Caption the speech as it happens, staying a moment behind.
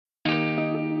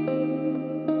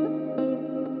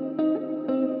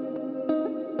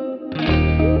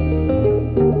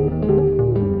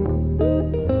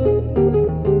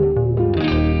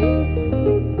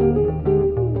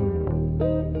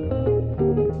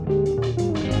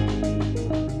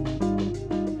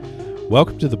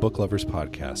Welcome to the Book Lovers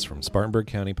Podcast from Spartanburg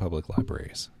County Public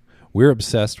Libraries. We're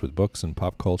obsessed with books and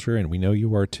pop culture, and we know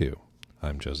you are too.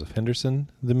 I'm Joseph Henderson,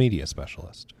 the media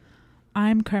specialist.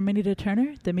 I'm Carmenita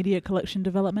Turner, the Media Collection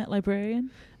Development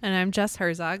Librarian. And I'm Jess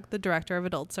Herzog, the Director of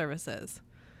Adult Services.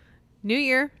 New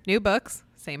year, new books,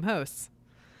 same hosts.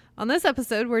 On this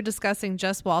episode, we're discussing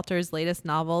Jess Walter's latest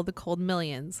novel, The Cold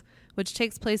Millions, which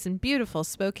takes place in beautiful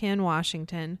Spokane,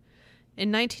 Washington. In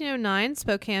 1909,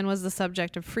 Spokane was the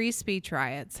subject of free speech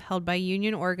riots held by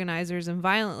union organizers and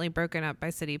violently broken up by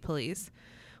city police.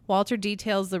 Walter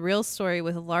details the real story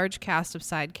with a large cast of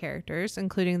side characters,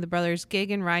 including the brothers Gig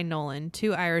and Rye Dolan,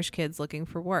 two Irish kids looking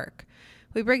for work.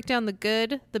 We break down the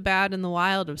good, the bad, and the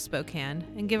wild of Spokane,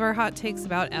 and give our hot takes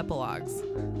about epilogues.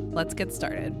 Let's get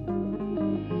started.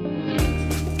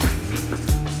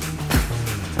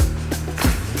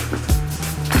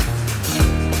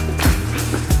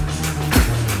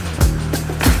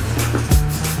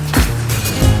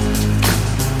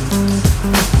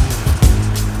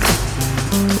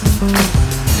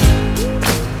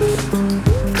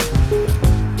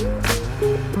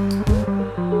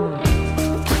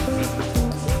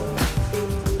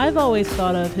 I've always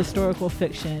thought of historical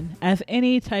fiction as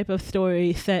any type of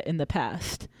story set in the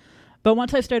past. But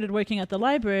once I started working at the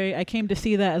library, I came to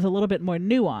see that as a little bit more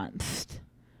nuanced.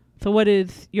 So what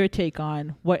is your take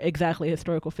on what exactly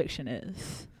historical fiction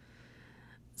is?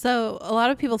 So a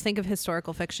lot of people think of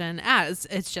historical fiction as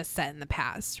it's just set in the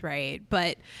past, right?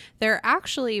 But there are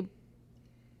actually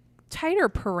tighter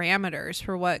parameters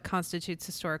for what constitutes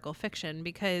historical fiction,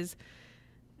 because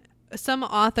some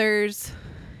authors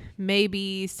may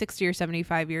be 60 or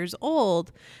 75 years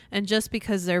old, and just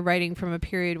because they're writing from a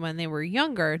period when they were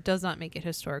younger does not make it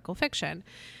historical fiction.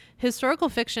 Historical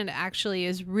fiction actually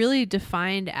is really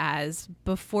defined as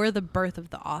before the birth of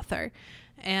the author.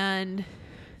 And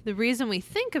the reason we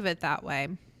think of it that way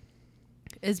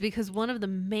is because one of the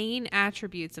main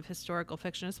attributes of historical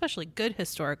fiction, especially good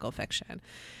historical fiction,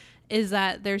 is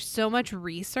that there's so much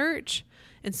research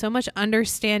and so much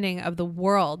understanding of the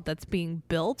world that's being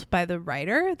built by the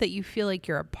writer that you feel like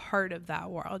you're a part of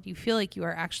that world. You feel like you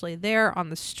are actually there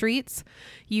on the streets.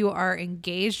 You are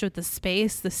engaged with the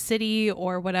space, the city,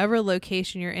 or whatever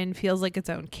location you're in feels like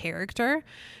its own character.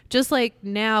 Just like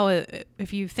now,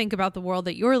 if you think about the world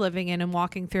that you're living in and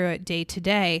walking through it day to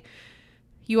day,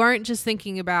 you aren't just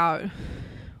thinking about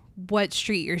what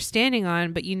street you're standing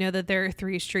on, but you know that there are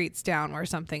 3 streets down where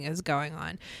something is going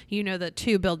on. You know that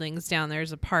 2 buildings down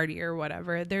there's a party or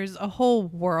whatever. There's a whole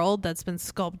world that's been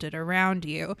sculpted around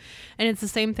you. And it's the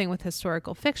same thing with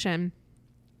historical fiction.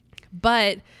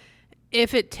 But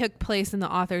if it took place in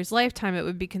the author's lifetime, it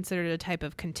would be considered a type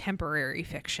of contemporary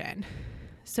fiction.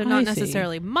 So not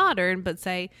necessarily modern, but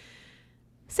say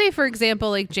for example,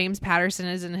 like James Patterson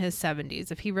is in his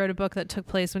 70s. If he wrote a book that took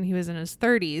place when he was in his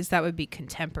 30s, that would be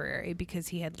contemporary because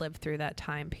he had lived through that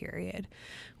time period.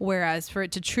 Whereas for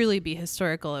it to truly be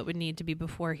historical, it would need to be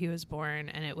before he was born,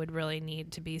 and it would really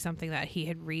need to be something that he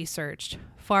had researched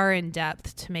far in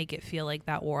depth to make it feel like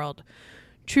that world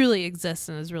truly exists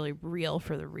and is really real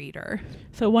for the reader.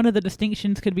 So one of the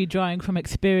distinctions could be drawing from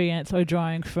experience or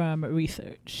drawing from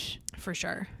research. For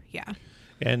sure, yeah.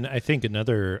 And I think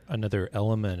another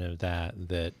element of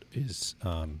that is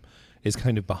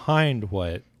kind of behind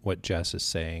what Jess is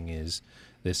saying is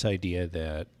this idea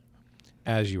that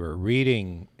as you are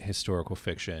reading historical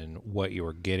fiction, what you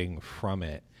are getting from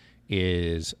it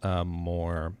is a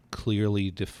more clearly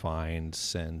defined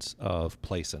sense of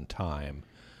place and time.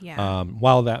 Yeah.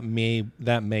 While that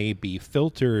may be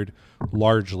filtered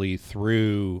largely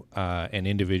through an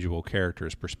individual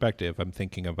character's perspective, I'm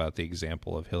thinking about the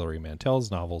example of Hilary Mantel's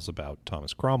novels about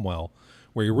Thomas Cromwell,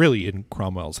 where you're really in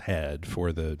Cromwell's head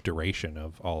for the duration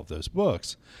of all of those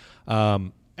books.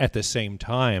 At the same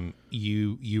time,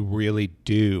 you really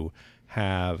do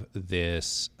have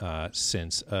this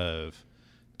sense of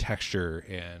texture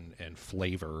and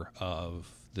flavor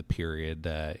of the period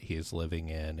that he's living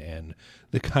in and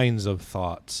the kinds of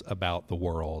thoughts about the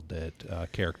world that a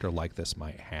character like this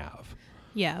might have.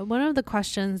 Yeah, one of the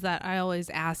questions that I always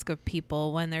ask of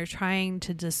people when they're trying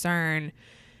to discern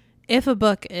if a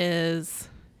book is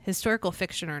historical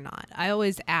fiction or not, I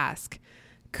always ask,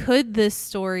 could this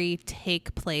story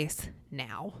take place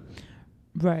now?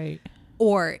 Right.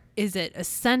 Or is it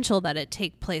essential that it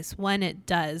take place when it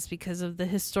does because of the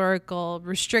historical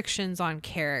restrictions on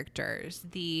characters,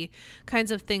 the kinds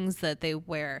of things that they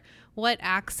wear, what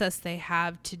access they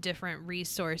have to different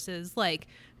resources like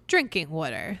drinking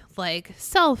water, like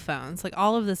cell phones, like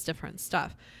all of this different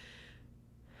stuff.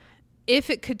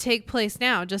 If it could take place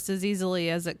now just as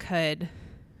easily as it could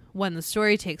when the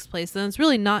story takes place, then it's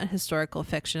really not historical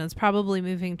fiction. It's probably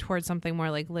moving towards something more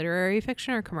like literary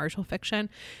fiction or commercial fiction.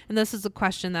 And this is a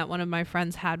question that one of my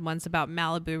friends had once about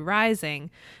Malibu Rising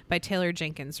by Taylor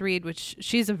Jenkins Reid, which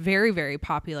she's a very, very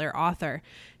popular author.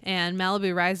 And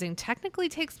Malibu Rising technically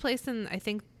takes place in, I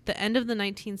think, the end of the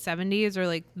 1970s or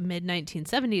like mid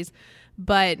 1970s.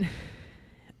 But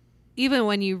even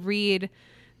when you read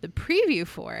the preview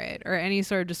for it or any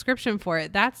sort of description for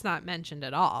it, that's not mentioned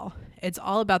at all. It's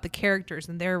all about the characters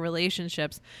and their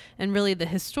relationships, and really the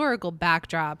historical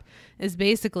backdrop is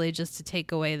basically just to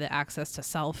take away the access to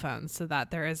cell phones so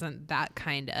that there isn't that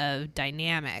kind of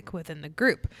dynamic within the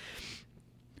group.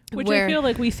 Which I feel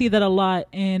like we see that a lot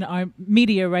in our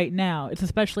media right now. It's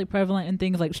especially prevalent in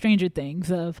things like Stranger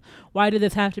Things, of why did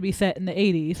this have to be set in the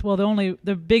 80s? Well,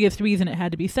 the biggest reason it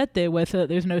had to be set there was so that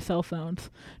there's no cell phones,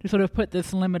 to sort of put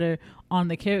this limiter on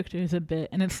the characters a bit.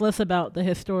 And it's less about the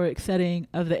historic setting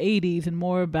of the 80s and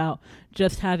more about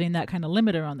just having that kind of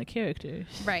limiter on the characters.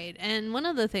 Right. And one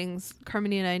of the things,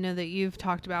 Carmody, and I know that you've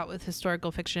talked about with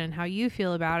historical fiction and how you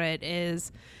feel about it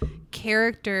is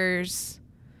characters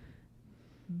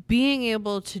being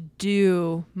able to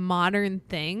do modern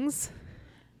things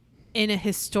in a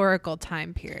historical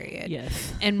time period.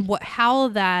 Yes. And how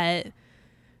that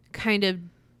kind of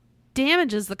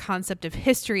damages the concept of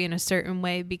history in a certain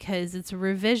way, because it's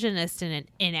revisionist in an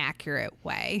inaccurate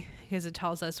way, because it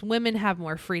tells us women have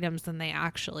more freedoms than they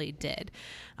actually did.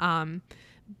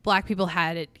 Black people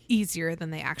had it easier than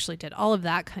they actually did, all of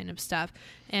that kind of stuff.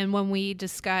 And when we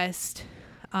discussed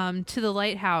To the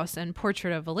Lighthouse and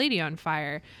Portrait of a Lady on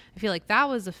Fire, I feel like that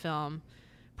was a film,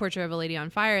 Portrait of a Lady on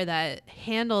Fire, that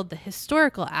handled the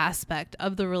historical aspect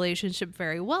of the relationship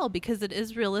very well, because it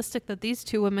is realistic that these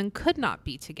two women could not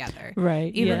be together,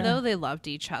 right? Even though they loved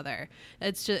each other.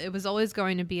 It was always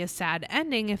going to be a sad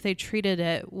ending if they treated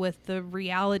it with the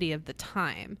reality of the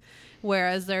time.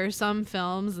 Whereas there are some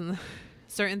films and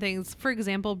certain things, for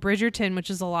example, Bridgerton, which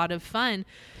is a lot of fun,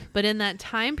 but in that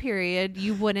time period,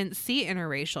 you wouldn't see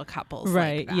interracial couples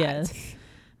right, like that. Yes.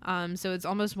 So it's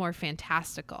almost more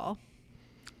fantastical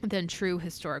than true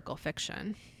historical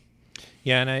fiction.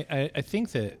 Yeah, and I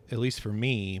think that, at least for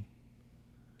me,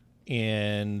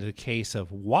 in the case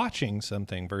of watching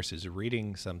something versus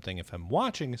reading something, if I'm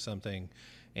watching something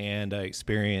and I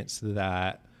experience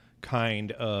that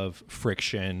kind of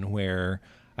friction where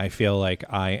I feel like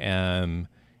I am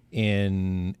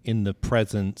in the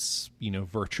presence,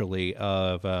 virtually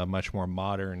of a much more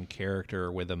modern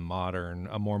character with a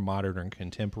more modern and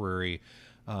contemporary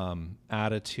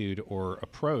attitude or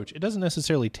approach, it doesn't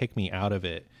necessarily take me out of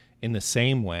it in the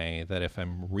same way that if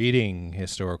I'm reading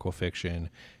historical fiction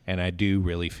and I do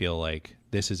really feel like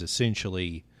this is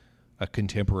essentially a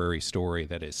contemporary story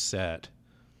that is set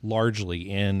largely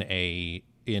in a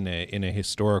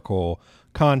historical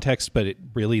context, but it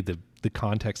really the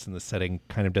context and the setting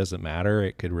kind of doesn't matter.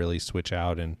 It could really switch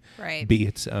out and be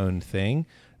its own thing.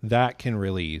 That can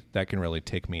really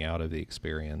take me out of the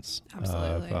experience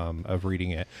of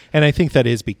reading it. And I think that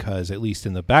is because, at least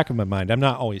in the back of my mind, I'm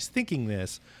not always thinking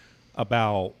this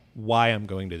about why I'm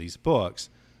going to these books,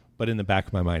 but in the back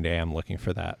of my mind, I am looking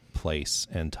for that place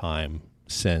and time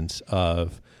sense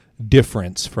of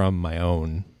difference from my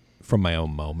own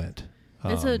moment.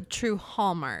 It's a true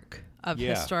hallmark of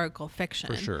historical fiction,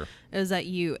 for sure, is that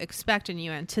you expect and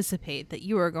you anticipate that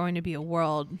you are going to be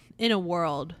in a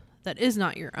world that is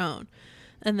not your own,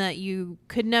 and that you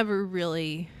could never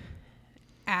really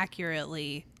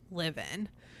accurately live in,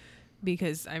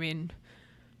 because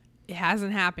it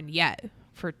hasn't happened yet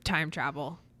for time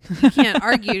travel. You can't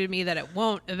argue to me that it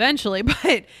won't eventually, but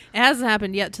it hasn't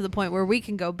happened yet to the point where we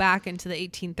can go back into the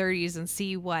 1830s and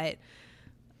see what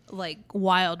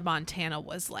wild Montana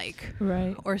was like,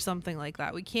 right, or something like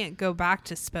that. We can't go back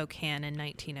to Spokane in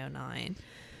 1909.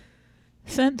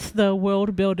 Since the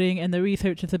world building and the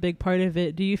research is a big part of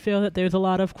it, do you feel that there's a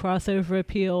lot of crossover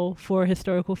appeal for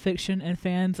historical fiction and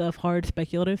fans of hard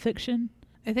speculative fiction?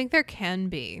 I think there can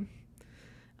be.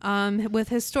 With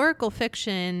historical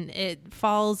fiction, it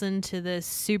falls into this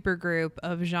super group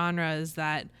of genres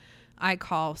that I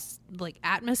call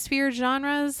atmosphere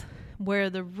genres,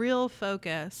 where the real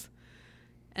focus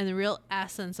and the real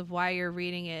essence of why you're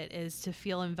reading it is to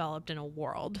feel enveloped in a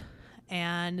world.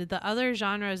 And the other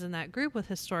genres in that group with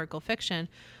historical fiction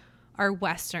are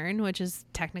Western, which is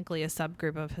technically a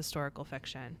subgroup of historical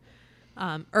fiction,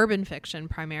 urban fiction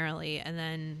primarily, and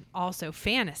then also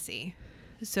fantasy.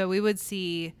 So we would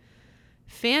see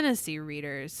fantasy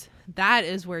readers. That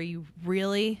is where you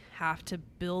really have to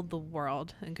build the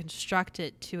world and construct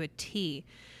it to a T,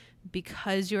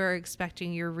 because you're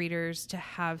expecting your readers to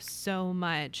have so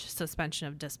much suspension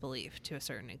of disbelief to a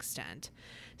certain extent.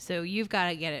 So you've got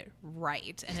to get it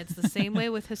right. And it's the same way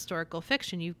with historical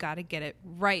fiction. You've got to get it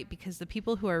right, because the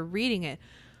people who are reading it,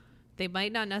 they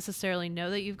might not necessarily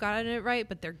know that you've gotten it right,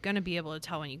 but they're going to be able to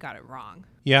tell when you got it wrong.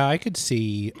 Yeah, I could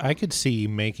see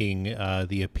making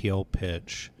the appeal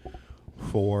pitch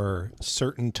for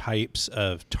certain types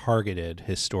of targeted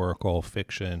historical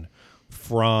fiction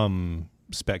from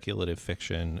speculative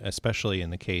fiction, especially in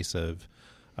the case of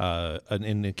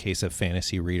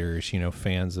fantasy readers,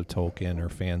 fans of Tolkien or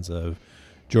fans of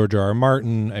George R. R.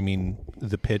 Martin. I mean,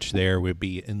 the pitch there would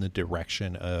be in the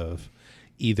direction of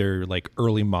either like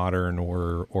early modern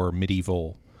or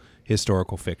medieval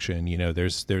historical fiction.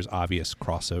 There's obvious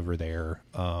crossover there,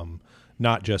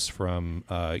 not just from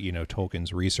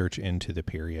Tolkien's research into the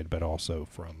period, but also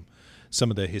from some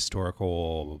of the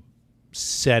historical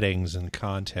settings and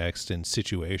context and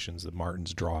situations that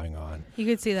Martin's drawing on. You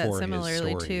could see that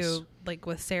similarly too, like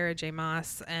with Sarah J.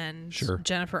 Maas and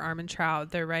Jennifer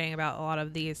Armentrout. They're writing about a lot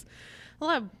of YA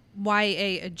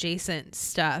adjacent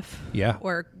stuff,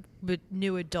 or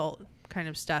new adult kind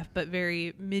of stuff, but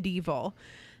very medieval.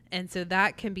 And so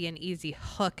that can be an easy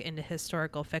hook into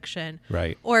historical fiction.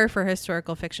 Right. Or for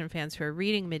historical fiction fans who are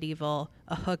reading medieval,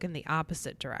 a hook in the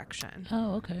opposite direction.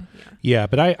 Oh, okay. Yeah,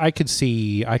 but I could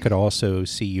also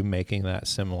see you making that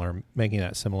similar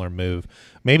move,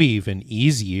 maybe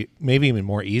even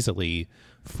more easily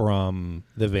from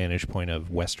the vantage point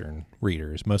of Western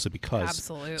readers, mostly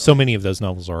because so many of those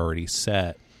novels are already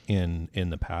set in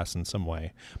the past in some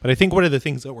way. But I think one of the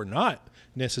things that we're not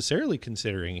necessarily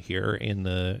considering here in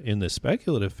the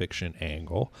speculative fiction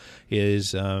angle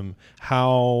is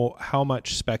how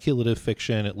much speculative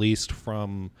fiction, at least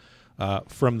from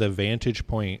the vantage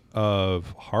point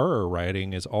of horror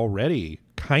writing, is already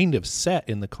kind of set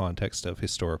in the context of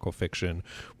historical fiction,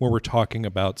 where we're talking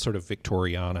about sort of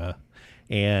Victoriana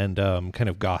and kind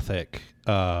of Gothic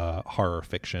horror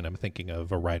fiction. I'm thinking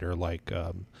of a writer like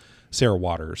Sarah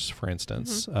Waters, for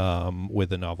instance,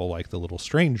 with a novel like The Little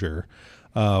Stranger,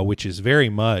 which is very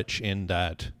much in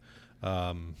that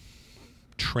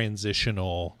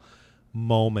transitional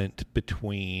moment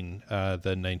between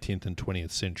the 19th and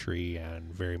 20th century,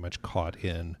 and very much caught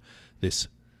in this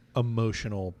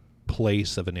emotional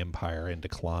place of an empire in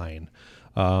decline,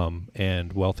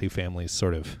 and wealthy families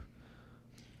sort of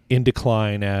in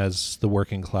decline as the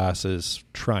working class is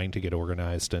trying to get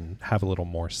organized and have a little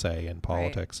more say in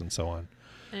politics and so on.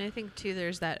 And I think, too,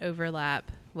 there's that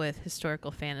overlap with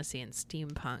historical fantasy and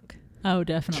steampunk. Oh,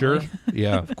 definitely. Sure.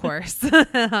 Yeah. Of course.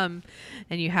 And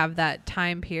you have that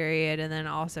time period, and then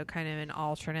also kind of an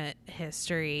alternate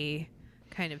history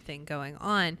kind of thing going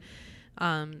on.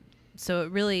 So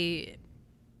it really...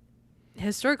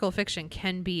 historical fiction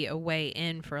can be a way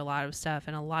in for a lot of stuff,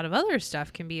 and a lot of other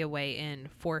stuff can be a way in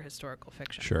for historical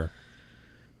fiction. Sure.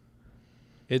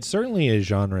 It's certainly a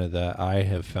genre that I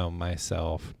have found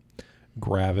myself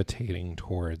gravitating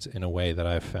towards in a way that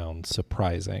I've found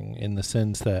surprising, in the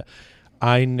sense that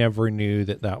I never knew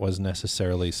that was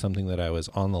necessarily something that I was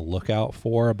on the lookout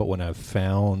for, but when I've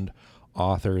found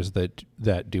authors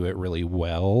that do it really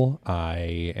well,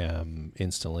 I am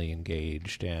instantly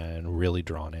engaged and really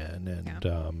drawn in,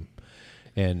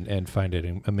 and find it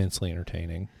immensely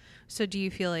entertaining. So do you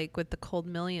feel like with the Cold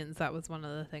Millions, that was one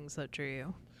of the things that drew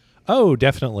you? Oh,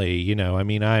 definitely. I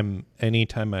mean,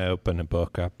 anytime I open a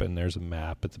book up and there's a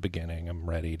map at the beginning, I'm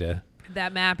ready to...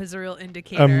 That map is a real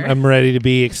indicator. I'm ready to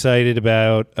be excited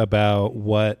about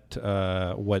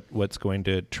what's going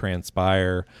to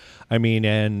transpire. I mean,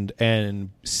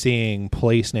 and seeing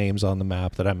place names on the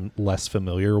map that I'm less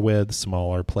familiar with,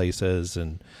 smaller places,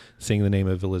 and seeing the name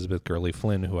of Elizabeth Gurley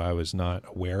Flynn, who I was not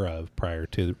aware of prior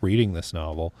to reading this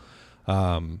novel.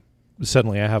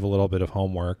 Suddenly I have a little bit of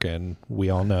homework, and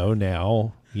we all know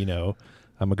now,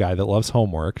 I'm a guy that loves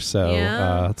homework,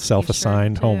 so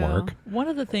self-assigned homework. One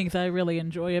of the things I really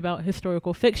enjoy about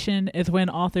historical fiction is when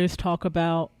authors talk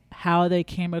about how they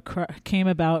came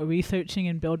about researching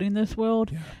and building this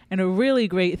world. Yeah. And a really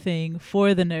great thing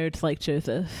for the nerds like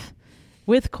Joseph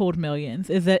with Cold Millions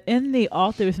is that in the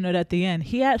author's note at the end,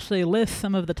 he actually lists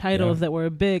some of the titles that were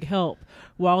a big help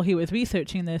while he was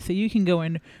researching this, so you can go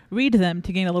and read them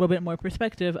to gain a little bit more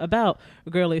perspective about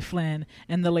Gurley Flynn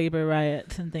and the labor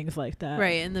riots and things like that.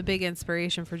 Right, and the big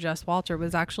inspiration for Jess Walter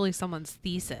was actually someone's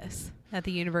thesis at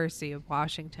the University of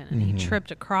Washington, and he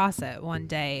tripped across it one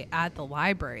day at the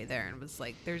library there and was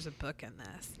like, there's a book in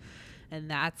this. And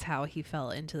that's how he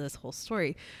fell into this whole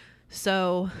story.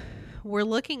 So we're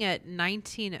looking at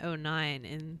 1909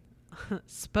 in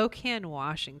Spokane,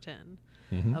 Washington.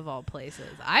 of all places.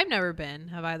 I've never been.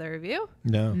 Have either of you?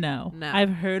 No. I've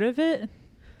heard of it,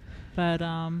 but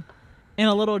in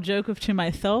a little joke to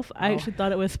myself, I actually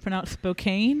thought it was pronounced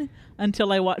Spokane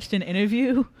until I watched an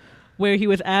interview where he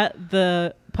was at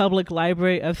the public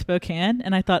library of Spokane,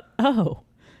 and I thought, oh,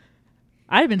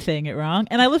 I've been saying it wrong.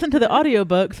 And I listened to the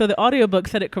audiobook, so the audiobook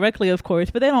said it correctly, of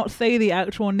course, but they don't say the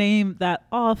actual name that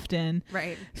often.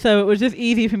 Right. So it was just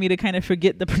easy for me to kind of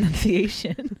forget the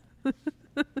pronunciation.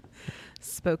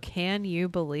 Spokane, you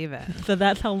believe it. So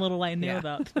that's how little I knew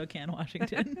about Spokane,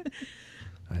 Washington.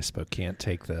 I can't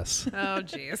take this. Oh,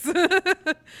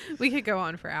 jeez. We could go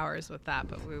on for hours with that,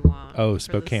 but we won't. Oh,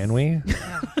 Spokane we?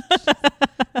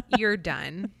 You're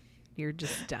done. You're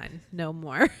just done. No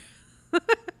more.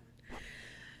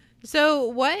 So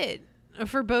what,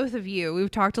 for both of you, we've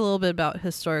talked a little bit about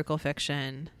historical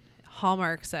fiction,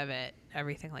 hallmarks of it,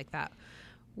 everything like that.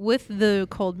 With the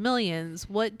Cold Millions,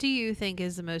 what do you think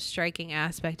is the most striking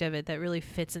aspect of it that really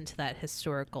fits into that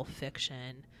historical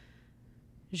fiction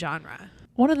genre?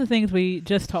 One of the things we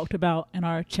just talked about in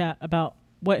our chat about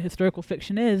what historical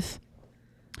fiction is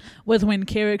was when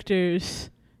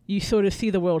characters, you sort of see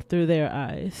the world through their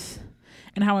eyes,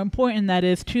 and how important that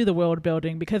is to the world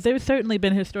building, because there's certainly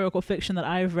been historical fiction that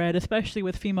I've read, especially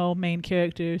with female main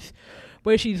characters,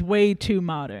 where she's way too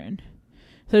modern.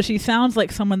 So she sounds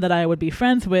like someone that I would be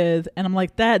friends with, and I'm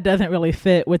like, that doesn't really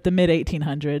fit with the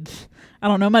mid-1800s. I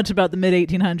don't know much about the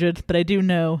mid-1800s, but I do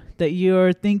know that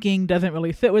your thinking doesn't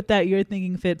really fit with that. Your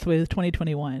thinking fits with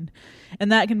 2021.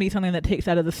 And that can be something that takes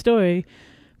out of the story.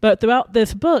 But throughout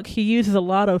this book, he uses a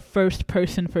lot of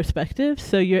first-person perspective,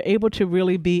 so you're able to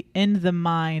really be in the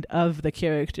mind of the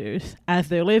characters as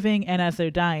they're living and as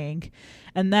they're dying.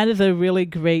 And that is a really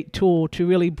great tool to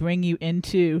really bring you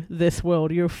into this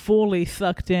world. You're fully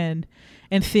sucked in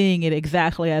and seeing it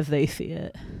exactly as they see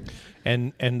it.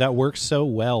 And that works so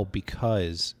well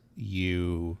because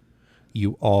you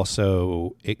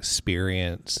also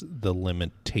experience the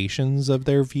limitations of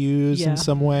their views in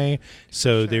some way.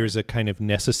 So there's a kind of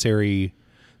necessary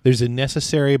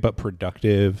but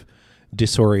productive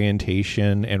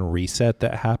disorientation and reset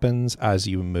that happens as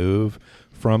you move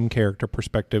from character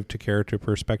perspective to character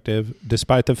perspective,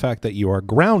 despite the fact that you are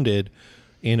grounded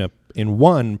in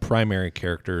one primary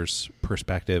character's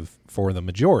perspective for the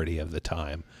majority of the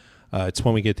time. It's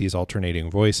when we get these alternating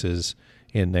voices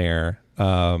in there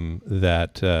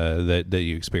that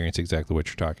you experience exactly what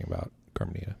you're talking about,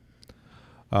 Carmenita.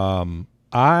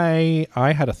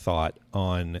 I had a thought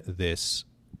on this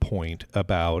point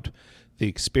about the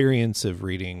experience of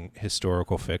reading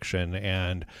historical fiction,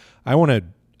 and I want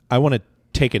to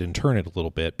take it and turn it a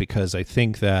little bit, because I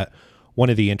think that one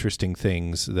of the interesting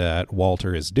things that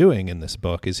Walter is doing in this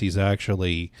book is he's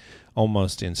actually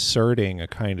almost inserting a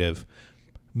kind of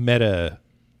meta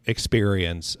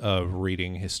experience of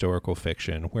reading historical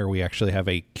fiction, where we actually have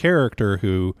a character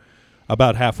who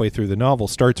about halfway through the novel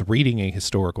starts reading a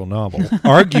historical novel,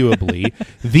 arguably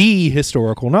the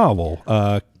historical novel,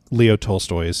 Leo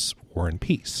Tolstoy's War and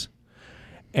Peace.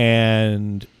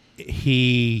 And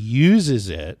he uses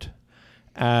it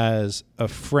as a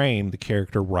frame, the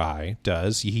character Rye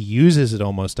does. He uses it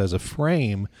almost as a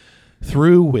frame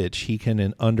through which he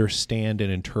can understand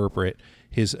and interpret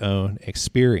his own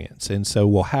experience. And so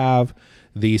we'll have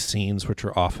these scenes, which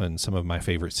are often some of my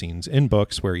favorite scenes in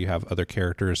books, where you have other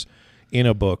characters in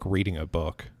a book reading a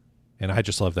book. And I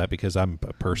just love that because I'm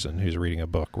a person who's reading a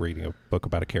book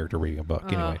about a character reading a book.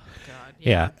 Anyway. God,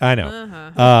 yeah, I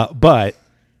know.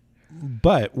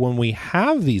 But when we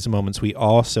have these moments, we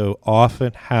also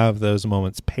often have those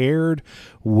moments paired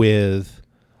with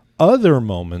other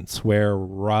moments where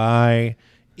Rye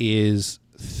is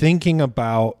thinking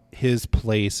about his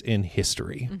place in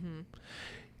history. Mm-hmm.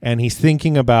 And he's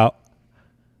thinking about,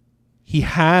 he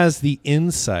has the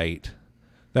insight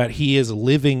that he is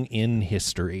living in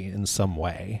history in some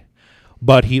way.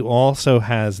 But he also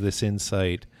has this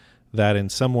insight that in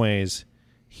some ways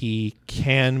he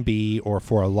can be, or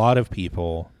for a lot of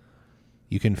people,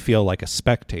 you can feel like a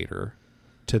spectator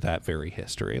to that very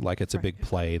history. Like it's a big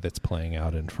play that's playing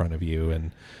out in front of you,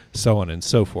 and so on and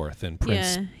so forth. And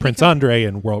Prince Andre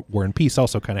in War and Peace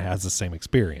also kind of has the same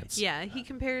experience. Yeah,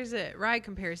 Rye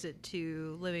compares it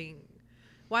to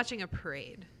watching a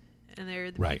parade. And there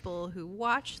are the people who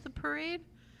watch the parade,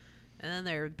 and then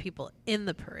there are people in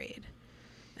the parade.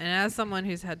 And as someone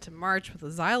who's had to march with a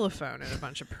xylophone at a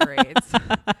bunch of parades,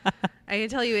 I can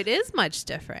tell you it is much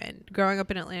different. Growing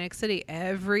up in Atlantic City,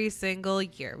 every single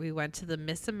year we went to the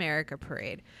Miss America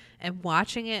parade, and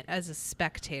watching it as a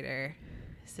spectator,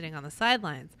 sitting on the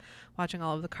sidelines, watching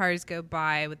all of the cars go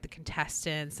by with the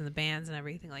contestants and the bands and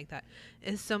everything like that,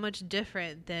 is so much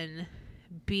different than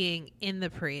being in the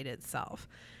parade itself,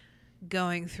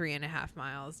 going 3.5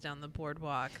 miles down the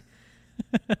boardwalk,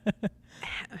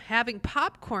 having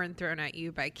popcorn thrown at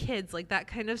you by kids, like that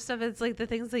kind of stuff. It's like the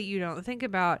things that you don't think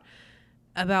about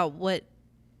what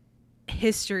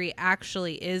history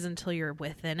actually is until you're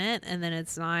within it. And then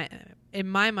it's not, in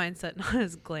my mindset, not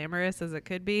as glamorous as it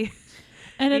could be.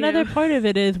 And another part of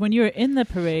it is when you're in the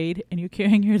parade and you're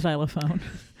carrying your xylophone,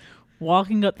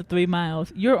 walking up the 3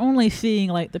 miles, you're only seeing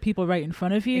like the people right in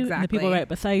front of you and the people right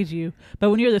beside you. But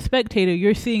when you're the spectator,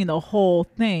 you're seeing the whole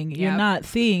thing. Yep. You're not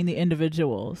seeing the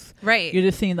individuals. Right. You're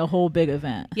just seeing the whole big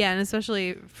event. Yeah, and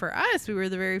especially for us, we were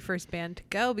the very first band to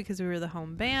go because we were the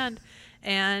home band.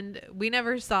 And we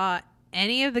never saw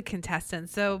any of the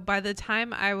contestants. So by the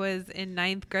time I was in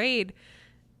 9th grade,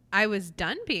 I was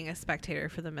done being a spectator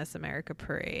for the Miss America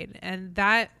parade. And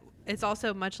that it's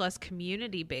also much less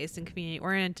community based and community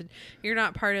oriented. You're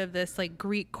not part of this like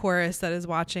Greek chorus that is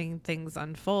watching things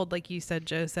unfold. Like you said,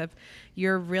 Joseph,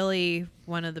 you're really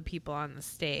one of the people on the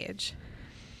stage.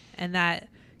 And that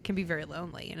can be very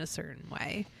lonely in a certain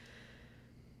way.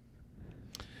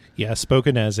 Yeah,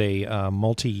 spoken as a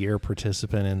multi-year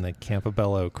participant in the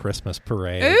Campobello Christmas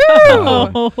Parade.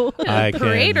 Ooh! I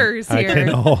can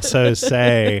also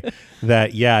say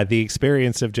that, yeah, the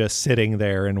experience of just sitting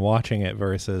there and watching it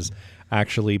versus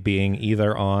actually being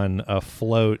either on a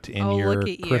float in your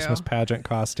Christmas pageant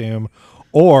costume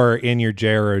or in your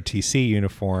JROTC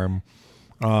uniform.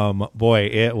 Boy,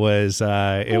 it was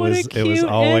always different.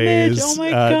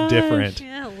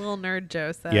 Yeah, little nerd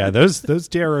Joseph. Yeah, those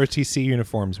JROTC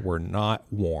uniforms were not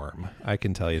warm. I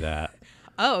can tell you that.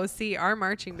 Oh, see, our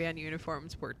marching band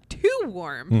uniforms were too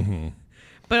warm.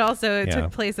 But also it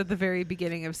took place at the very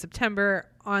beginning of September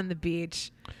on the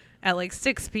beach at like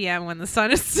 6 p.m. when the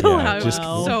sun is still out. It was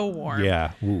so warm.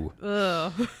 Yeah. Ooh.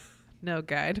 Ugh. No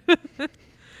good.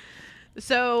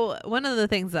 So one of the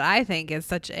things that I think is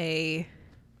such a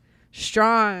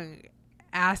strong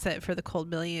asset for the Cold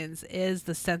Millions is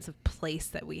the sense of place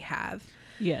that we have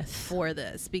for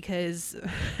this, because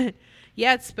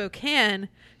it's Spokane.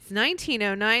 It's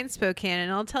 1909 Spokane,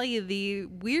 and I'll tell you the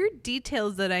weird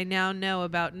details that I now know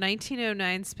about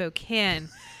 1909 Spokane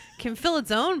can fill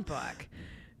its own book.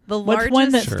 What's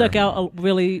one that stuck out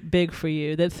really big for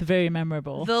you that's very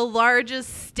memorable? The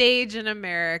largest stage in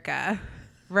America.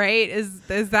 Right? Is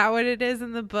that what it is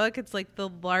in the book? It's like the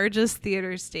largest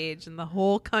theater stage in the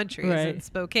whole country is in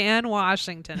Spokane,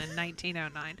 Washington in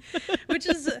 1909, which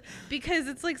is because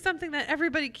it's like something that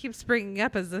everybody keeps bringing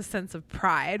up as a sense of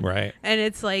pride. Right. And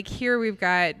it's like here we've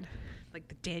got like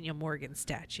the Daniel Morgan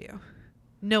statue.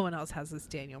 No one else has this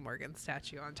Daniel Morgan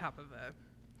statue on top of a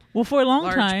for a long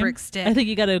time, I think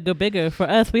you got to go bigger. For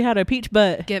us, we had our peach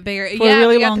butt. Get bigger. For a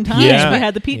really long time, we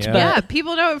had the peach butt. Yeah,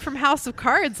 people know it from House of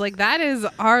Cards. Like that is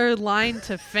our line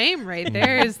to fame right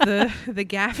there is the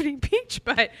Gaffney peach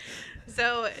butt.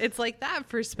 So it's like that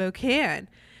for Spokane.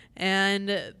 And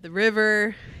the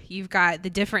river, you've got the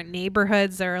different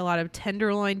neighborhoods. There are a lot of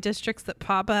tenderloin districts that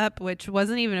pop up, which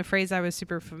wasn't even a phrase I was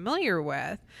super familiar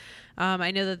with.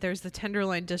 I know that there's the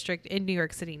Tenderloin District in New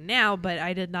York City now, but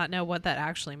I did not know what that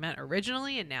actually meant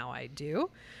originally, and now I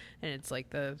do. And it's like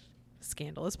the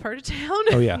scandalous part of town.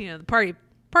 Oh, yeah. The party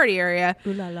area.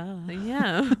 Ooh la la.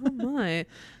 Yeah. Oh, my.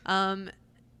 And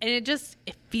it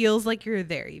feels like you're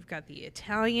there. You've got the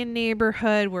Italian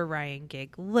neighborhood where Ryan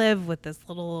Gig live with this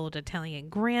little old Italian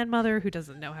grandmother who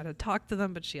doesn't know how to talk to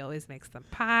them, but she always makes them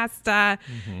pasta.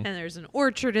 And there's an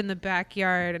orchard in the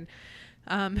backyard, and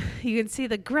you can see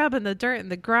the grub and the dirt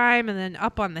and the grime, and then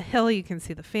up on the hill you can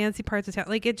see the fancy parts of town.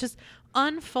 Like it just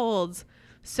unfolds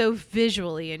so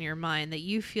visually in your mind that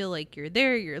you feel like you're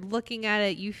there, you're looking at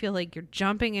it, you feel like you're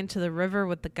jumping into the river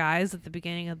with the guys at the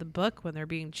beginning of the book when they're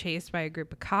being chased by a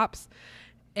group of cops.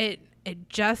 It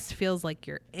just feels like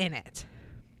you're in it.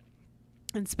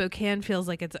 And Spokane feels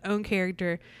like its own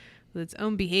character with its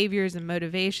own behaviors and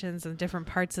motivations and different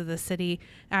parts of the city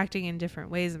acting in different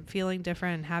ways and feeling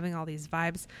different and having all these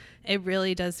vibes. It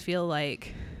really does feel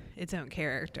like its own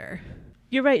character.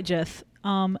 You're right, Jess.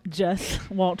 Jess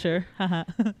Walter.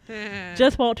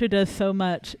 Jess Walter does so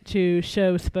much to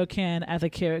show Spokane as a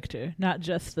character, not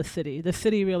just the city. The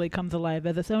city really comes alive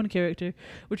as its own character,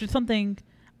 which is something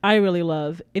I really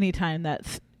love anytime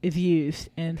that is used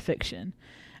in fiction.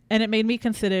 And it made me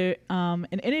consider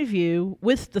an interview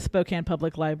with the Spokane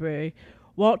Public Library.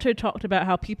 Walter talked about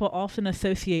how people often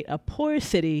associate a poor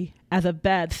city as a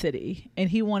bad city, and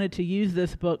he wanted to use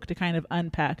this book to kind of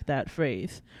unpack that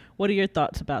phrase. What are your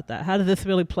thoughts about that? How does this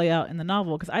really play out in the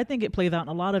novel? Because I think it plays out in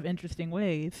a lot of interesting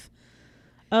ways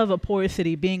of a poor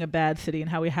city being a bad city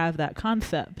and how we have that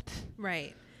concept.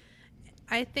 Right.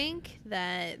 I think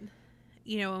that,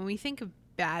 when we think of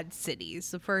bad cities,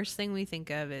 the first thing we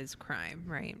think of is crime,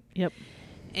 right? Yep.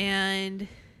 And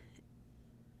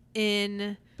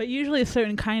but usually a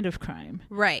certain kind of crime.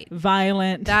 Right.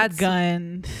 Violent,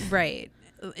 guns. Right.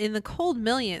 In the Cold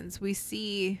Millions, we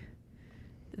see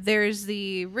there's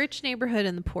the rich neighborhood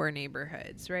and the poor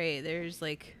neighborhoods, right? There's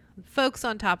like folks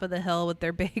on top of the hill with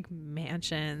their big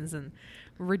mansions and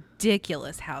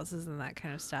ridiculous houses and that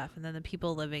kind of stuff. And then the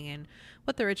people living in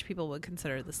what the rich people would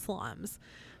consider the slums.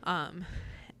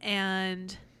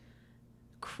 And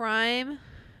crime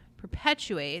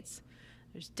perpetuates.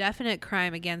 There's definite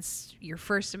crime against your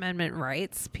First Amendment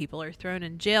rights. People are thrown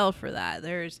in jail for that.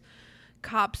 There's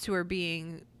cops who are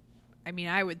being, I mean,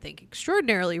 I would think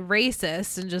extraordinarily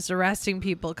racist and just arresting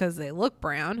people because they look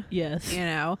brown. Yes. You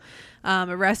know,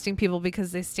 arresting people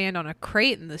because they stand on a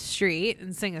crate in the street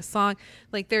and sing a song.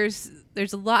 Like there's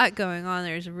a lot going on.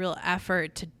 There's a real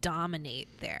effort to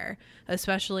dominate there,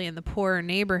 especially in the poorer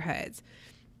neighborhoods.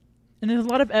 And there's a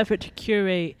lot of effort to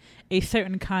curate a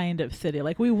certain kind of city.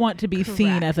 Like we want to be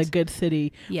seen as a good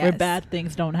city where bad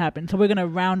things don't happen. So we're going to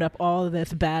round up all of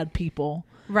this bad people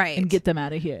and get them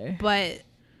out of here. But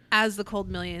as the Cold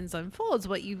Millions unfolds,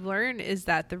 what you learn is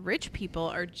that the rich people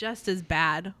are just as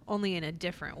bad, only in a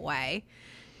different way.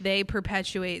 They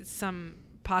perpetuate some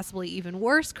possibly even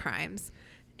worse crimes,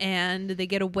 and they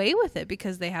get away with it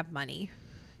because they have money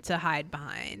to hide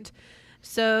behind.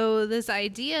 So this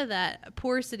idea that a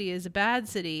poor city is a bad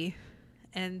city,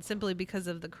 and simply because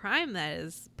of the crime that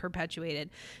is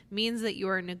perpetuated, means that you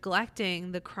are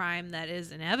neglecting the crime that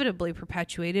is inevitably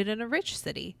perpetuated in a rich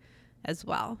city as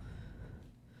well.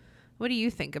 What do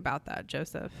you think about that,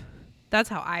 Joseph? That's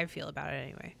how I feel about it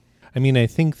anyway. I mean, I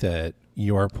think that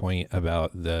your point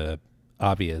about the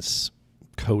obvious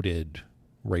coded,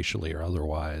 racially or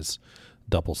otherwise,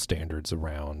 double standards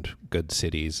around good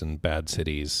cities and bad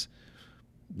cities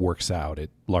works out.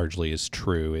 It largely is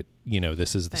true. It, you know,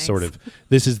 this is the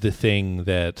this is the thing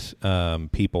that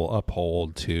people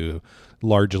uphold, to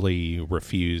largely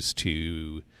refuse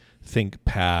to think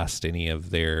past any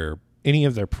of their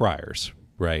priors,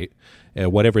 right?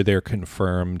 Whatever their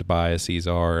confirmed biases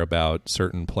are about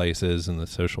certain places and the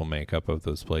social makeup of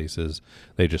those places,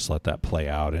 they just let that play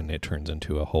out, and it turns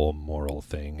into a whole moral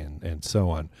thing, and so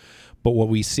on. But what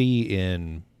we see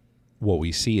in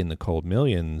the Cold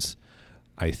Millions,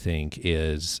 I think,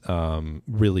 is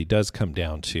really does come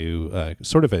down to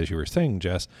sort of, as you were saying,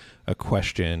 Jess, a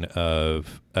question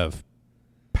of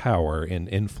power and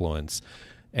influence,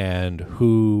 and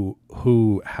who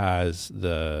has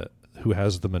the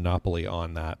monopoly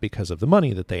on that because of the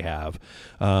money that they have,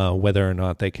 whether or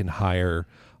not they can hire,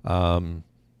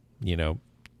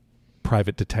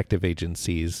 private detective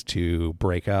agencies to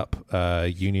break up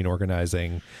union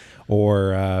organizing,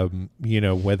 or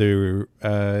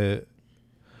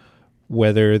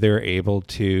whether they're able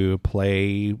to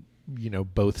play,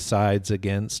 both sides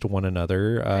against one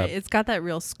another. It's got that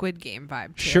real Squid Game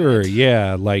vibe to sure, it.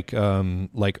 Yeah, like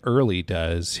Early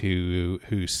does,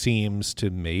 who seems to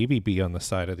maybe be on the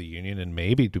side of the union and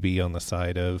maybe to be on the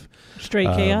side of straight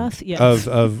chaos, yes,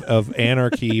 of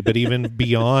anarchy, but even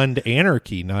beyond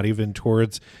anarchy, not even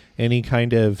towards any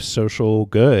kind of social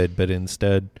good, but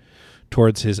instead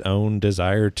towards his own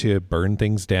desire to burn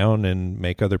things down and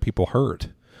make other people hurt.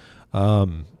 I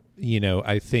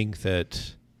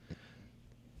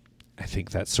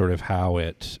think that's sort of how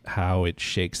it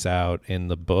shakes out in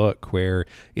the book, where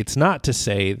it's not to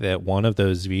say that one of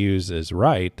those views is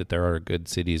right, that there are good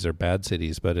cities or bad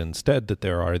cities, but instead that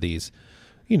there are these,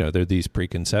 there are these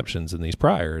preconceptions and these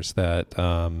priors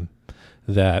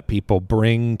that people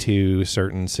bring to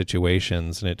certain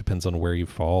situations, and it depends on where you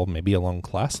fall, maybe along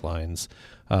class lines,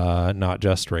 not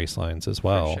just race lines as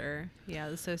well. For sure. Yeah,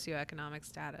 the socioeconomic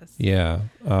status. Yeah.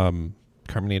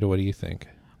 Carmenita, what do you think?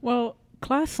 Well,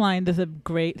 class line is a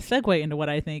great segue into what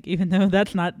I think, even though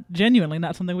that's not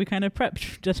something we kind of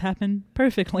prepped, just happened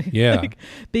perfectly. Yeah.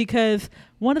 Because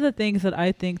one of the things that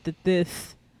I think that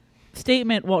this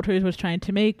statement Walters was trying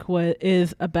to make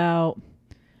is about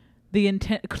the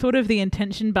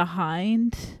intention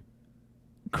behind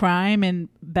crime and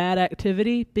bad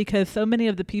activity, because so many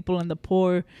of the people in the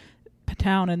poor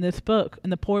town in this book, in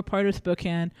the poor part of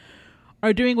Spokane,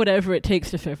 are doing whatever it takes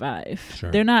to survive.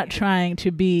 Sure. They're not trying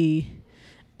to be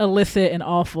illicit and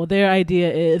awful. Their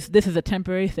idea is, this is a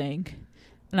temporary thing,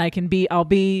 and I'll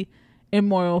be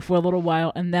immoral for a little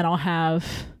while, and then I'll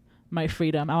have my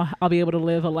freedom. I'll be able to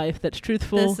live a life that's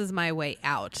truthful. This is my way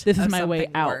out. This is my way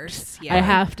out. Worse. Yeah. I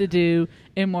have to do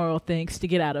immoral things to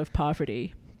get out of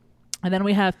poverty. And then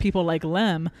we have people like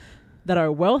Lem, that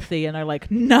are wealthy and are like,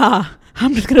 nah,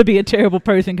 I'm just going to be a terrible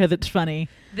person because it's funny.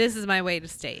 This is my way to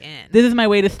stay in. This is my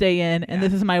way to stay in, and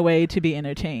this is my way to be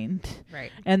entertained.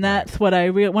 Right. And that's what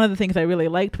one of the things I really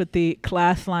liked with the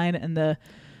class line and the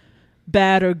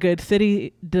bad or good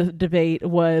city debate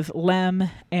was Lem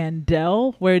and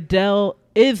Del, where Del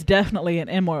is definitely an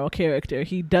immoral character.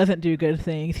 He doesn't do good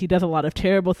things. He does a lot of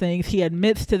terrible things. He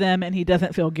admits to them, and he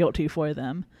doesn't feel guilty for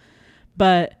them.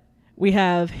 But we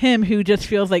have him who just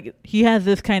feels like he has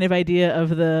this kind of idea of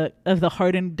the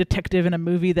hardened detective in a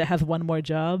movie that has one more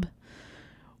job.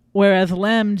 Whereas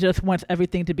Lem just wants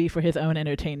everything to be for his own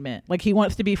entertainment. Like, he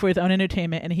wants to be for his own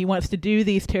entertainment, and he wants to do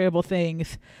these terrible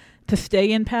things to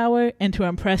stay in power and to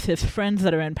impress his friends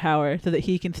that are in power so that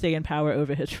he can stay in power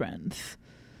over his friends.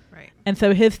 Right. And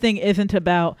so his thing isn't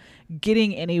about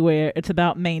getting anywhere. It's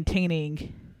about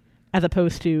maintaining as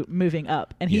opposed to moving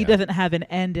up. And he doesn't have an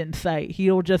end in sight.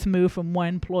 He'll just move from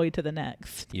one ploy to the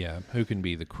next. Yeah, who can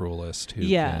be the cruelest? Who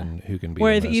can be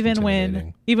Whereas the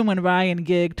most even when Rye and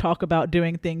Gig talk about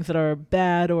doing things that are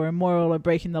bad or immoral or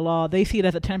breaking the law, they see it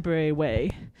as a temporary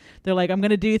way. They're like, I'm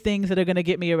going to do things that are going to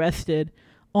get me arrested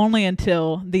only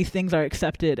until these things are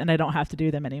accepted and I don't have to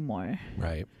do them anymore.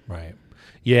 Right.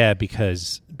 Yeah,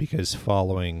 because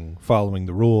following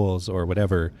the rules or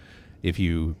whatever, if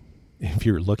you're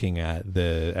looking at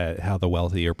how the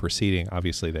wealthy are proceeding,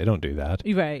 obviously they don't do that.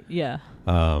 Right, yeah.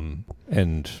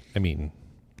 And I mean,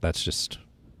 that's just,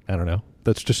 I don't know.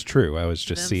 That's just true. I was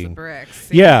just seeing bricks.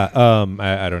 Yeah.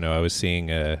 I don't know. I was seeing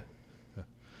a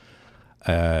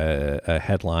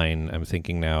headline. I'm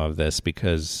thinking now of this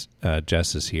because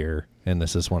Jess is here and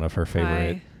this is one of her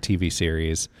favorite TV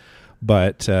series.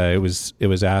 But it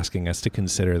was asking us to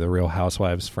consider the Real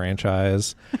Housewives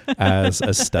franchise as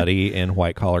a study in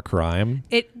white collar crime.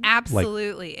 It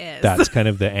absolutely is. That's kind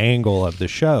of the angle of the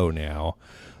show now.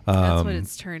 That's what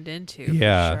it's turned into.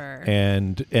 Yeah, for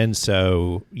sure. And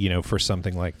so, you know, for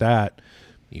something like that,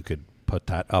 you could put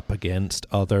that up against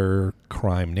other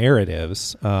crime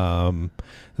narratives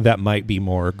that might be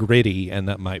more gritty and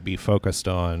that might be focused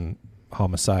on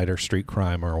homicide or street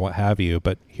crime or what have you,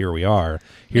 but here we are.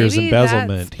 Here's Maybe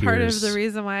embezzlement. That's part of the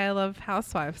reason why I love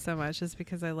Housewives so much is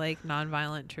because I like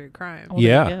nonviolent true crime. Well,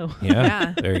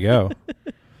 yeah. There you go.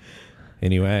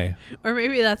 Anyway, or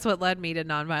maybe that's what led me to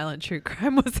nonviolent true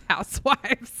crime was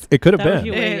Housewives. It could have That was been.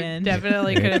 your way in. It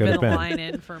definitely could have been the line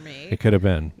in for me. It could have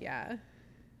been. Yeah.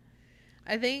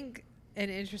 I think an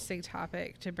interesting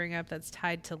topic to bring up that's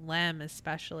tied to Lem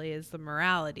especially is the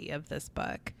morality of this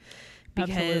book.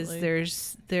 Because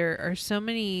there are so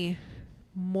many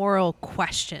moral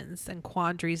questions and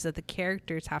quandaries that the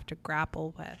characters have to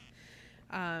grapple with.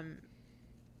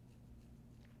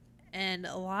 And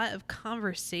a lot of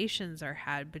conversations are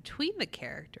had between the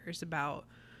characters about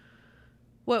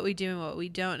what we do and what we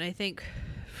don't. And I think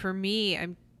for me,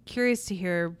 I'm curious to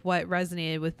hear what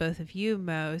resonated with both of you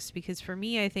most, because for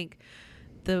me, I think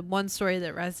the one story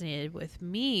that resonated with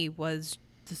me was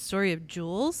the story of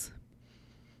Jules.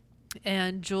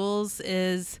 And Jules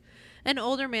is an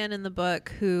older man in the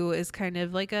book who is kind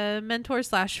of like a mentor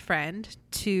 / friend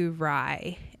to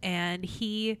Rye. And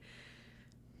he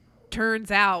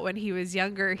turns out when he was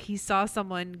younger, he saw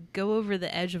someone go over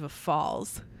the edge of a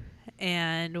falls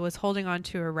and was holding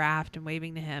onto a raft and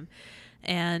waving to him.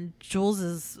 And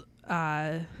Jules's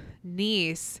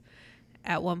niece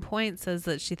at one point says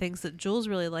that she thinks that Jules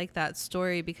really liked that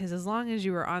story because as long as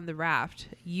you were on the raft,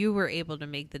 you were able to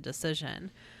make the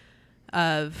decision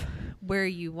of where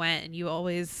you went, and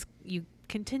you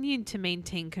continued to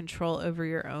maintain control over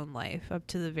your own life up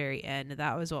to the very end.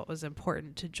 That was what was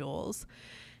important to Jules.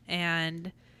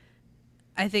 And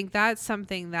I think that's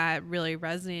something that really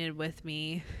resonated with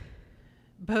me,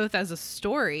 both as a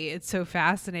story. It's so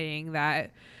fascinating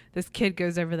that this kid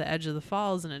goes over the edge of the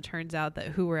falls, and it turns out that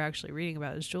who we're actually reading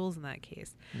about is Jules in that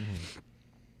case. Mm-hmm.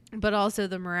 But also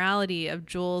the morality of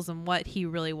Jules and what he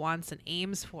really wants and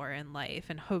aims for in life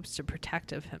and hopes to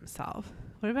protect of himself.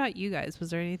 What about you guys? Was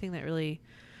there anything that really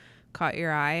caught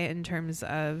your eye in terms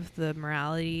of the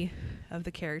morality of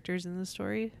the characters in the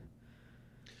story?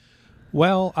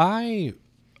 Well, I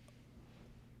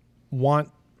want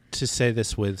to say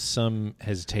this with some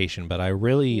hesitation, but I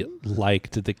really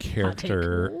liked the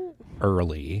character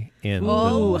early in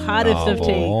the hottest of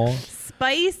novel. takes.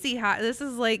 Spicy hot. This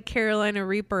is like Carolina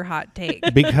Reaper hot take.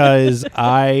 Because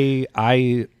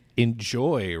I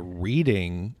enjoy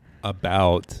reading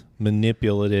about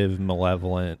manipulative,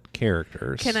 malevolent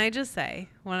characters. Can I just say,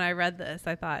 when I read this,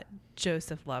 I thought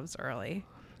Joseph loves early.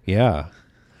 Yeah.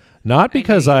 Not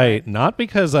because I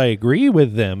agree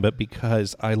with them, but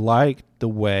because I like the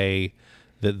way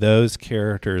that those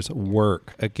characters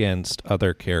work against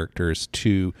other characters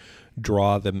to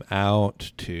draw them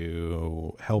out,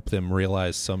 to help them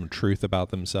realize some truth about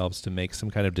themselves, to make some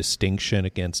kind of distinction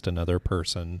against another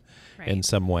person in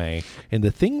some way. And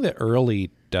the thing that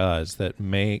Early does that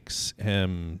makes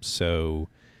him so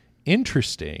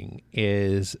interesting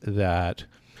is that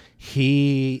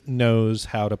he knows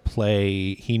how to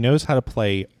play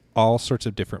all sorts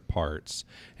of different parts,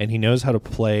 and he knows how to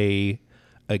play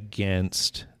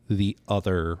against the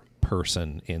other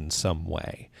person in some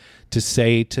way, to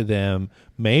say to them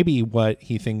maybe what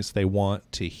he thinks they want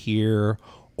to hear,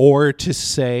 or to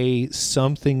say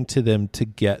something to them to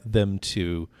get them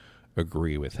to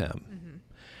agree with him.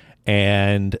 Mm-hmm.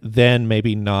 And then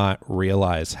maybe not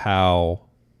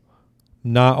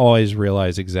always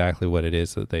realize exactly what it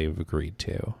is that they've agreed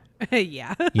to.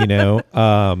 Yeah. And you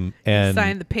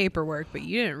signed the paperwork, but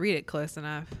you didn't read it close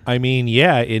enough. I mean,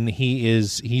 yeah, and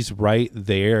he's right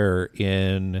there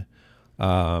in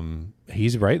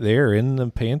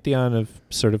the pantheon of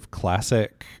sort of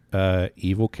classic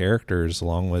evil characters,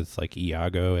 along with like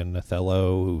Iago and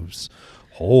Othello, whose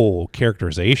whole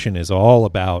characterization is all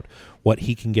about what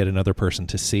he can get another person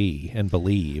to see and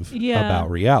believe about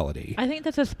reality. I think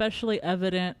that's especially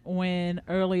evident when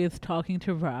Early is talking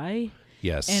to Rye.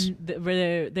 Yes. And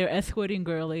they're escorting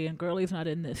Gurley, and Gurley's not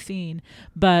in this scene.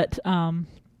 But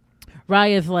Rye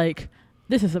is like,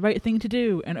 this is the right thing to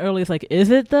do. And Early's like,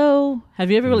 is it though? Have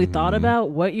you ever really thought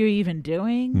about what you're even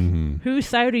doing? Mm-hmm. Whose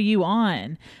side are you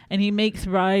on? And he makes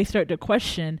Rye start to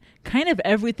question kind of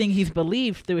everything he's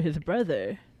believed through his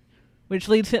brother. Which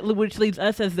leads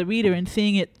us as the reader, in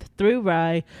seeing it through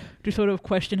Rye, to sort of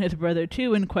question his brother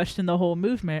too, and question the whole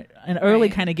movement. And Early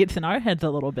kind of gets in our heads a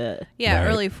little bit. Yeah,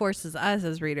 Early forces us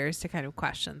as readers to kind of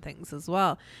question things as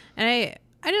well. And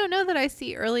I don't know that I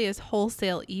see Early as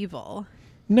wholesale evil.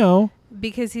 No,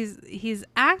 because he's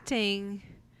acting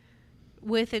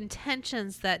with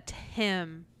intentions that to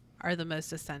him are the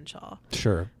most essential.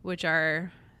 Sure. Which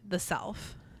are the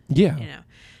self. Yeah.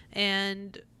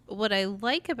 And what I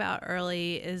like about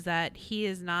Early is that he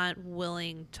is not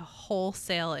willing to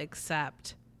wholesale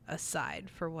accept a side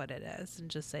for what it is and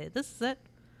just say, this is it.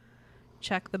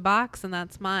 Check the box and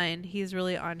that's mine. He's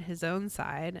really on his own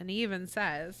side. And he even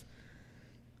says,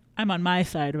 I'm on my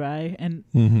side, Rye. And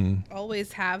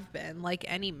always have been, like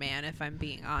any man, if I'm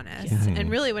being honest. Mm-hmm. And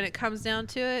really, when it comes down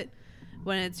to it,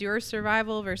 when it's your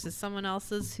survival versus someone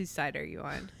else's, whose side are you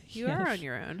on? You are on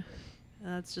your own.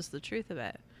 And that's just the truth of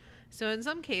it. So in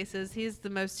some cases, he's the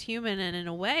most human, and in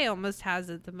a way almost has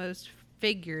it the most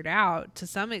figured out to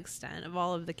some extent of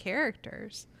all of the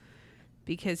characters,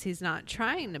 because he's not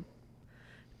trying to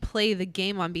play the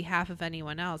game on behalf of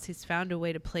anyone else. He's found a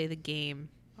way to play the game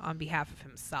on behalf of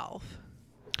himself.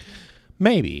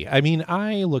 Maybe. I mean,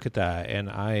 I look at that and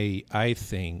I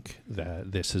think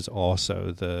that this is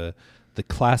also the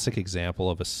classic example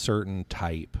of a certain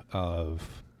type of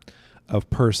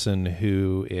person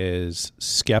who is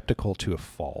skeptical to a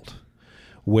fault,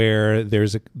 where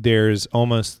there's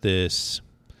almost this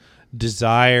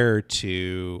desire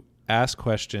to ask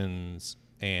questions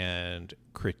and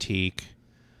critique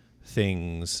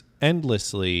things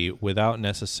endlessly without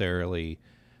necessarily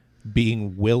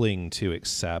being willing to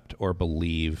accept or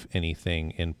believe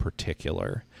anything in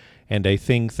particular. And I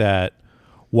think that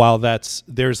while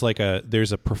there's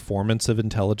a performance of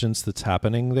intelligence that's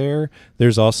happening there,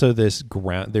 there's also this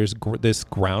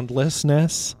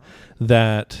groundlessness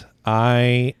that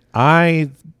I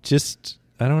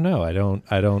don't know. I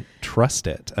don't trust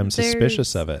it. I'm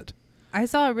suspicious of it. I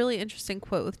saw a really interesting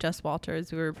quote with Jess Walter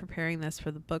as we were preparing this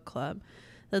for the book club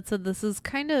that said this is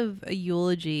kind of a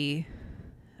eulogy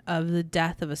of the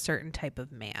death of a certain type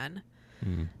of man,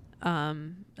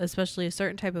 especially a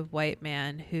certain type of white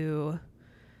man who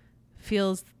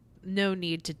feels no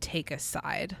need to take a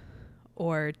side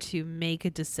or to make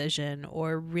a decision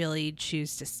or really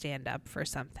choose to stand up for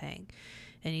something.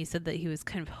 And he said that he was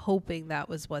kind of hoping that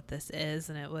was what this is,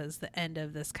 and it was the end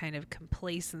of this kind of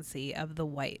complacency of the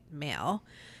white male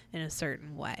in a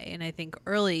certain way. And I think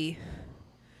Early,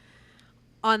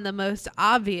 on the most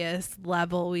obvious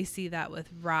level, we see that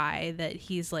with Rye, that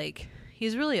he's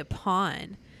really a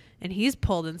pawn. And he's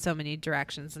pulled in so many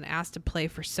directions and asked to play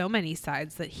for so many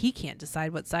sides that he can't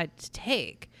decide what side to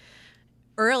take.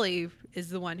 Early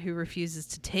is the one who refuses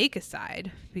to take a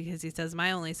side because he says,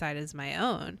 my only side is my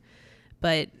own.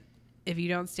 But if you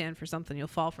don't stand for something, you'll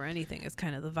fall for anything is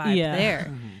kind of the vibe there.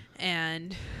 Mm-hmm.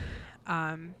 And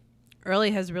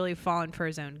Early has really fallen for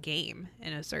his own game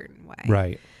in a certain way.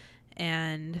 Right.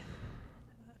 And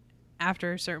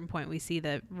after a certain point, we see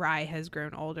that Rye has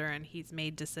grown older and he's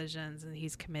made decisions and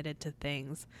he's committed to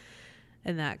things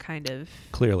and that kind of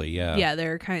clearly, yeah,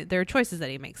 there are choices that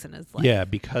he makes in his life. Yeah,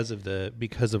 because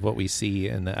of what we see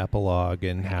in the epilogue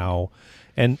and how,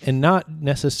 and not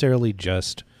necessarily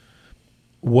just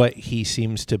what he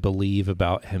seems to believe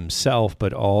about himself,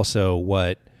 but also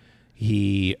what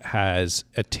he has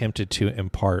attempted to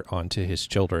impart onto his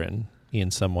children in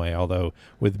some way, although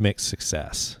with mixed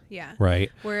success. Yeah.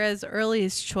 Right. Whereas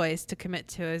Early's choice to commit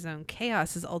to his own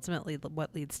chaos is ultimately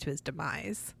what leads to his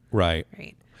demise. Right.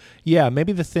 Right. Yeah.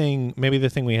 Maybe the thing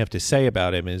we have to say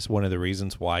about him is one of the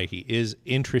reasons why he is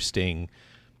interesting,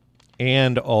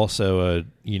 and also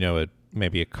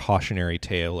maybe a cautionary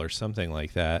tale or something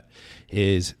like that,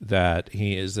 is that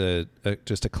he is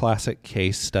just a classic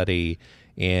case study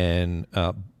in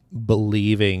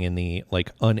believing in the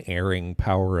unerring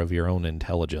power of your own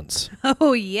intelligence.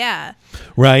 Oh yeah.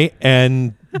 Right.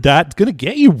 And that's going to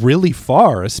get you really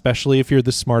far, especially if you're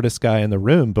the smartest guy in the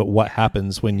room. But what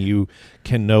happens when you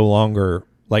can no longer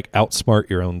outsmart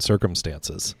your own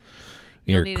circumstances?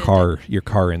 Your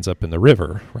car ends up in the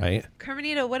river, right?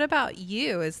 Carmenita, what about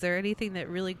you? Is there anything that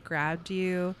really grabbed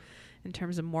you in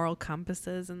terms of moral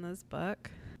compasses in this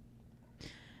book?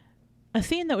 A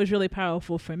scene that was really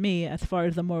powerful for me as far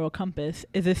as the moral compass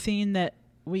is a scene that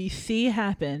we see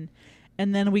happen,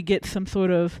 and then we get some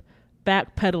sort of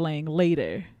backpedaling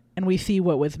later, and we see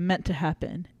what was meant to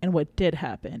happen and what did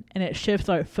happen, and it shifts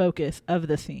our focus of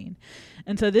the scene.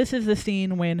 And so this is the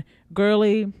scene when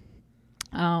Gurley,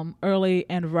 Early,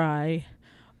 and Rye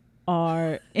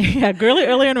are Gurley,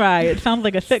 Early, and Rye. It sounds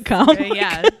like a sitcom.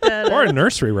 Yeah. Or a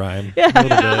nursery rhyme. Yeah. A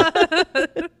little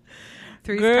bit.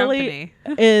 Three's Gurley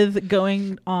Company is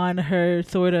going on her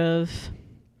sort of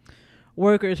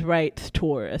workers' rights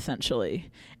tour,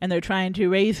 essentially. And they're trying to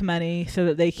raise money so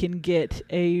that they can get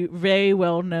a very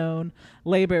well-known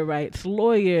labor rights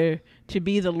lawyer to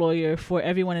be the lawyer for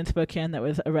everyone in Spokane that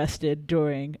was arrested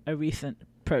during a recent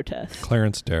protest.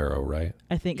 Clarence Darrow, right?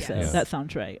 I think so. Yeah. That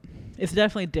sounds right. It's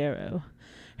definitely Darrow,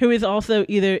 who is also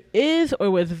either is or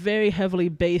was very heavily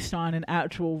based on an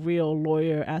actual real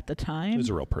lawyer at the time. He was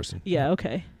a real person. Yeah,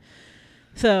 okay.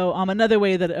 So another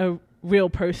way that a real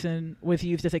person was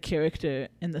used as a character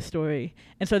in the story.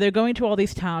 And so they're going to all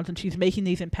these towns, and she's making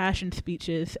these impassioned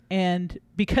speeches. And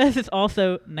because it's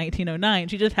also 1909,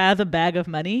 she just has a bag of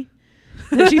money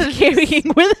that she's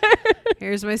carrying with her.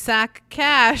 Here's my sack of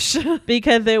cash.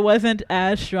 Because there wasn't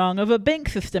as strong of a bank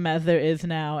system as there is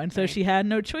now. And so Right. she had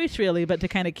no choice really but to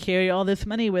kind of carry all this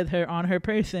money with her on her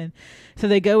person. So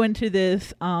they go into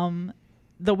this,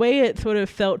 the way it sort of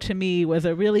felt to me was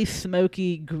a really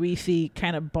smoky, greasy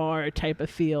kind of bar type of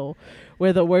feel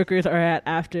where the workers are at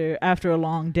after a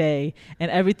long day,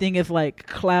 and everything is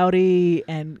cloudy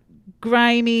and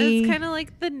grimy. It's kind of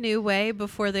like the new way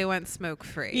before they went smoke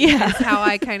free. Yeah. That's how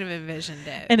I kind of envisioned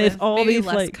it. And it's with all maybe these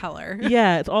less color.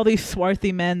 Yeah, it's all these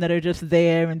swarthy men that are just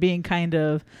there and being kind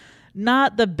of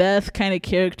not the best kind of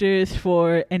characters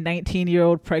for a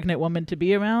 19-year-old pregnant woman to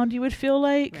be around, you would feel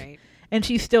like. Right. And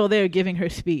she's still there giving her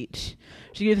speech.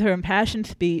 She gives her impassioned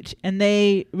speech, and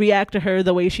they react to her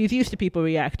the way she's used to people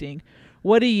reacting.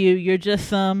 What are you? You're just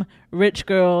some rich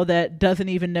girl that doesn't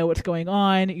even know what's going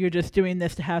on. You're just doing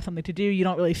this to have something to do. You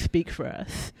don't really speak for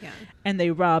us. Yeah. And they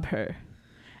rob her.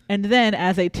 And then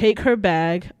as they take her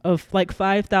bag of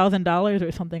 $5,000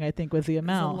 or something, I think was the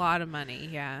amount. It's a lot of money,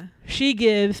 yeah. She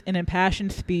gives an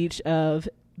impassioned speech of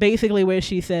basically where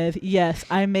she says, yes,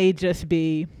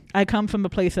 I come from a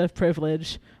place of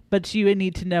privilege, but you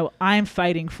need to know I'm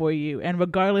fighting for you. And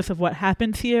regardless of what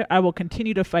happens here, I will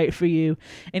continue to fight for you.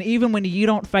 And even when you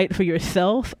don't fight for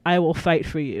yourself, I will fight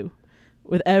for you.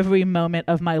 With every moment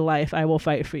of my life, I will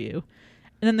fight for you.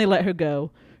 And then they let her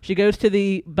go. She goes to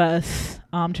the bus,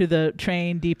 to the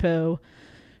train depot.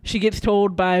 She gets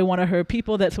told by one of her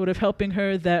people that's sort of helping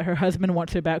her that her husband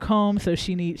wants her back home, so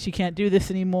she can't do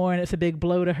this anymore, and it's a big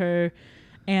blow to her.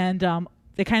 And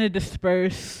they kind of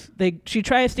disperse. She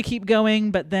tries to keep going,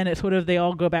 but then it's sort of they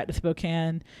all go back to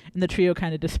Spokane, and the trio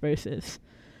kind of disperses.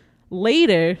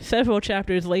 Later, several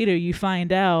chapters later, you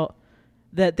find out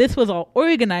that this was all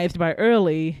organized by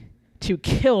Early to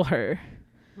kill her.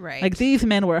 Right. These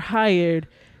men were hired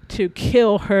to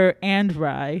kill her and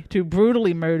Rye, to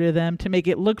brutally murder them, to make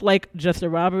it look like just a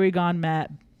robbery gone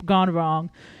wrong,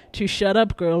 to shut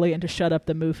up Gurley and to shut up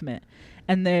the movement.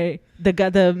 And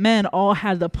the men all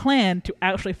had the plan to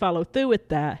actually follow through with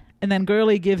that. And then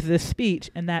Gurley gives this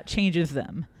speech, and that changes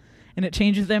them. And it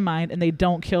changes their mind, and they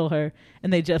don't kill her,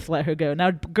 and they just let her go.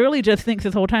 Now, Gurley just thinks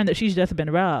this whole time that she's just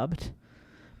been robbed.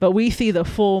 But we see the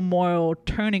full moral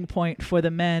turning point for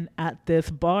the men at this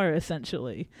bar,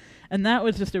 essentially. And that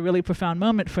was just a really profound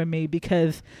moment for me,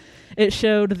 because it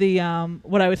showed the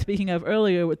what I was speaking of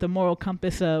earlier with the moral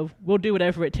compass of we'll do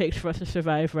whatever it takes for us to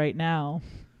survive right now.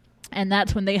 And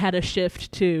that's when they had a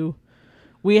shift to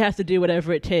we have to do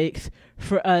whatever it takes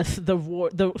for us,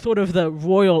 the sort of the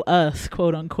royal us,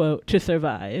 quote unquote, to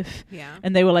survive. Yeah.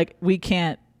 And they were like, we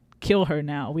can't kill her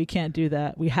now. We can't do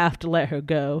that. We have to let her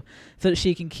go so that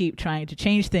she can keep trying to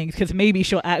change things, because maybe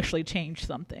she'll actually change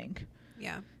something.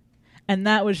 Yeah. And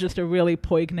that was just a really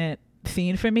poignant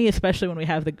scene for me, especially when we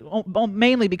have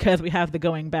mainly because we have the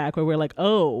going back where we're like,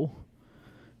 oh,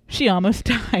 she almost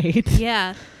died.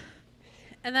 Yeah.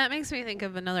 And that makes me think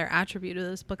of another attribute of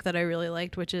this book that I really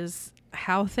liked, which is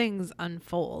how things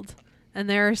unfold. And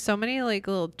there are so many like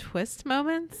little twist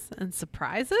moments and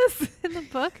surprises in the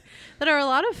book that are a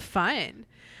lot of fun,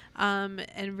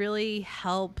 and really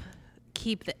help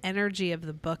keep the energy of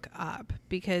the book up.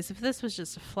 Because if this was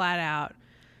just a flat out,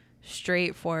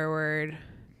 straightforward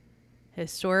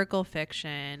historical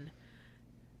fiction,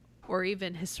 or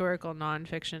even historical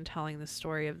nonfiction telling the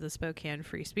story of the Spokane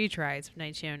free speech riots of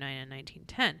 1909 and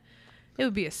 1910, it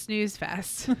would be a snooze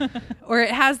fest. Or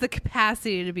it has the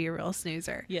capacity to be a real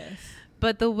snoozer. Yes.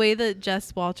 But the way that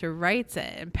Jess Walter writes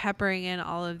it, and peppering in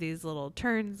all of these little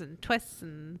turns and twists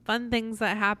and fun things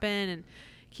that happen and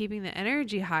keeping the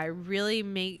energy high,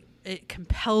 really it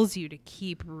compels you to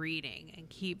keep reading and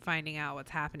keep finding out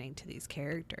what's happening to these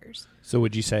characters. So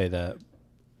would you say that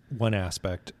one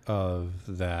aspect of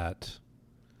that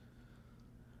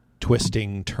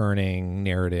twisting, turning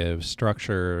narrative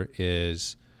structure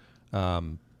is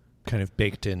kind of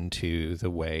baked into the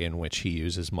way in which he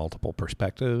uses multiple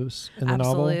perspectives in the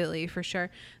novel? Absolutely, for sure.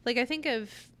 Like, I think of,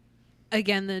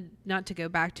 again, not to go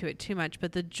back to it too much,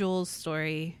 but the Jules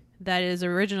story that is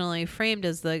originally framed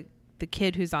as the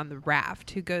kid who's on the raft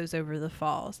who goes over the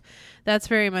falls. That's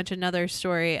very much another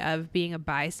story of being a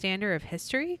bystander of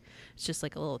history. It's just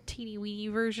like a little teeny weeny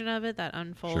version of it that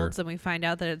unfolds. Sure. And we find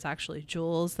out that it's actually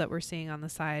Jules that we're seeing on the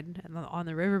side and on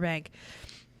the riverbank.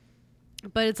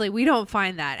 But it's like, we don't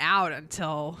find that out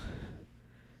until,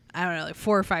 I don't know, like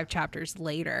 4 or 5 chapters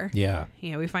later. Yeah.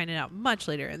 You know, we find it out much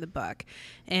later in the book.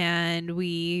 And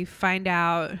we find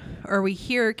out, or we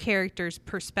hear characters'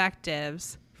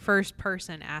 perspectives, first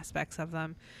person aspects of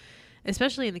them,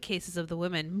 especially in the cases of the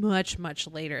women, much, much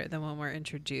later than when we're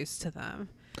introduced to them.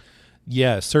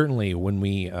 Yeah, certainly when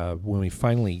we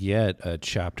finally get a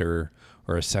chapter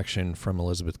or a section from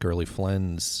Elizabeth Gurley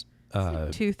Flynn's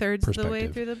 2/3 of the way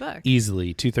through the book.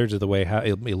 Easily 2/3 of the way,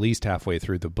 at least halfway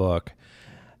through the book.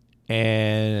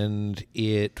 And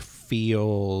it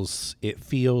feels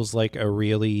like a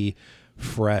really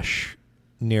fresh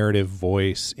narrative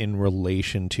voice in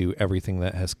relation to everything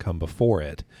that has come before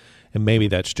it. And maybe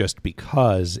that's just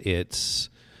because it's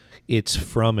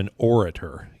from an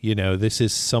orator. You know, this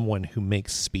is someone who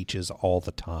makes speeches all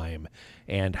the time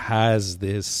and has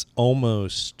this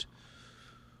almost,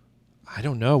 I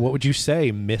don't know, what would you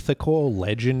say? Mythical,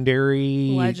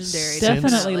 legendary,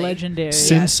 definitely legendary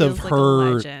sense of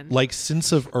her, like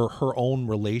sense of her own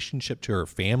relationship to her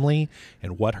family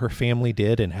and what her family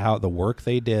did and how the work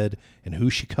they did and who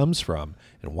she comes from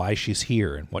and why she's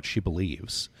here and what she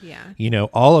believes. Yeah. You know,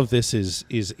 all of this is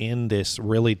in this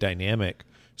really dynamic,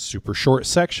 super short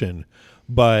section,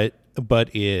 but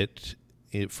it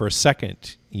for a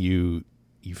second you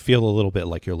feel a little bit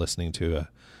like you're listening to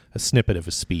a snippet of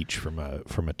a speech from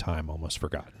a time almost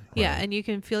forgotten. Right? Yeah, and you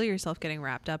can feel yourself getting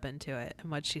wrapped up into it and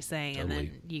what she's saying. Totally. And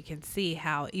then you can see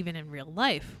how even in real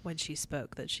life when she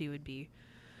spoke that she would be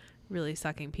really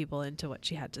sucking people into what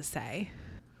she had to say.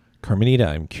 Carmenita,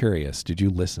 I'm curious, did you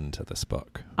listen to this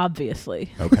book?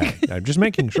 Obviously. Okay. I'm just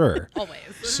making sure. Always.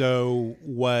 So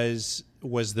was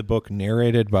the book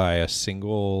narrated by a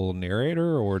single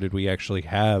narrator, or did we actually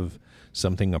have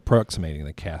something approximating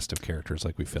the cast of characters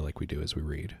like we feel like we do as we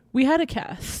read? We had a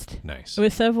cast. Nice.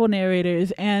 With several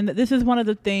narrators, and this is one of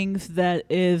the things that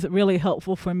is really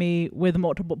helpful for me with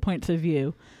multiple points of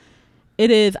view. It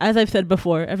is, as I've said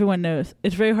before, everyone knows,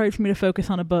 it's very hard for me to focus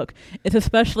on a book. It's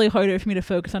especially harder for me to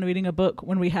focus on reading a book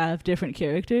when we have different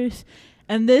characters.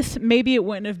 And this, maybe it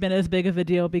wouldn't have been as big of a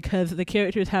deal because the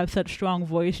characters have such strong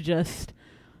voice just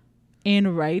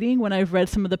in writing. When I've read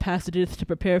some of the passages to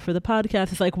prepare for the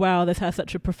podcast, it's like, wow, this has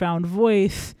such a profound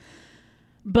voice.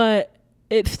 But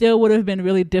it still would have been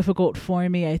really difficult for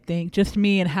me, I think, just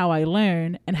me and how I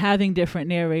learn and having different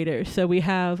narrators. So we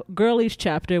have Gurley's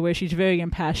chapter where she's very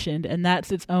impassioned, and that's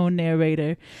its own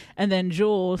narrator. And then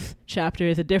Jules' chapter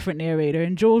is a different narrator.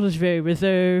 And Jules is very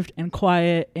reserved and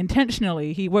quiet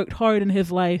intentionally. He worked hard in his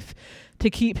life to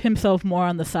keep himself more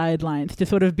on the sidelines, to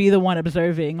sort of be the one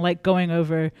observing, like going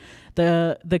over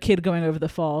the kid going over the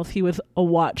falls. He was a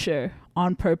watcher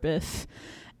on purpose.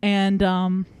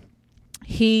 And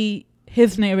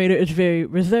his narrator is very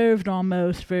reserved,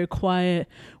 almost very quiet,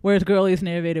 whereas Gurley's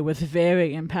narrator was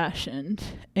very impassioned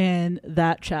in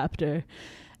that chapter.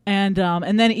 And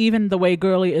then even the way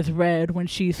Gurley is read when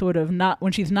she's not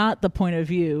the point of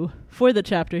view for the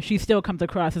chapter, she still comes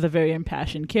across as a very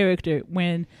impassioned character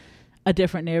when a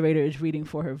different narrator is reading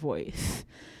for her voice.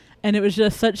 And it was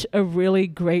just such a really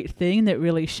great thing that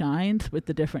really shines with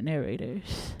the different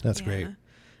narrators. That's great.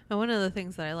 And one of the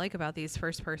things that I like about these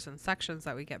first-person sections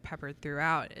that we get peppered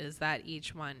throughout is that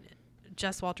each one,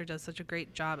 Jess Walter does such a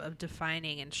great job of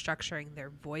defining and structuring their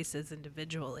voices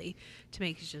individually to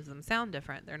make each of them sound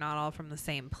different. They're not all from the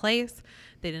same place.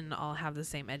 They didn't all have the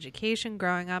same education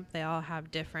growing up. They all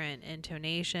have different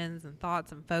intonations and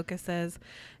thoughts and focuses.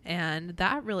 And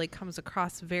that really comes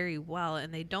across very well.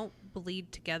 And they don't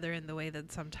bleed together in the way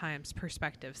that sometimes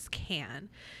perspectives can.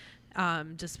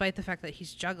 Despite the fact that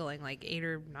he's juggling like 8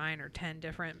 or 9 or 10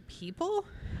 different people,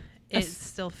 it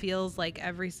still feels like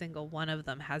every single one of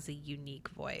them has a unique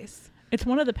voice. It's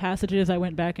one of the passages I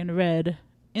went back and read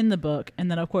in the book,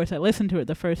 and then of course I listened to it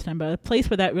the first time, but a place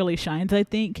where that really shines, I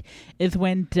think, is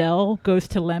when Del goes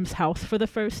to Lem's house for the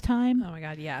first time. Oh my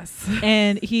God, yes.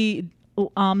 And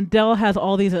Del has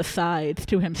all these asides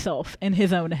to himself in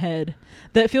his own head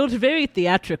that feels very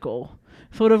theatrical.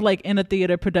 Sort of like in a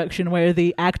theater production where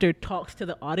the actor talks to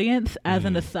the audience as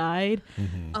an aside.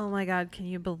 Mm-hmm. Oh my God, can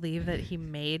you believe that he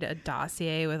made a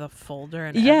dossier with a folder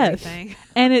and yes. everything?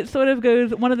 And it sort of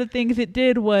goes, one of the things it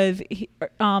did was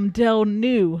Del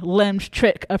knew Lem's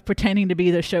trick of pretending to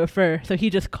be the chauffeur. So he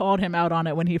just called him out on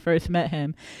it when he first met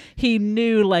him. He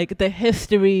knew like the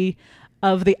history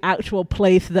of the actual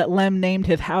place that Lem named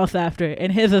his house after.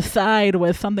 And his aside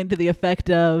was something to the effect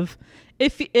of,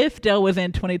 if Del was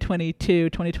in 2022,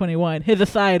 2021, his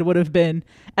aside would have been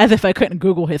as if I couldn't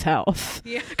Google his house.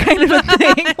 Yeah. Kind of a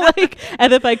thing. Like,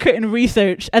 as if I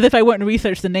wouldn't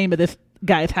research the name of this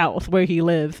guy's house, where he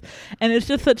lives. And it's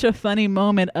just such a funny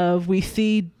moment of, we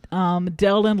see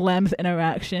Del and Lem's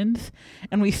interactions,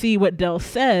 and we see what Del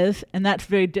says, and that's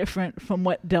very different from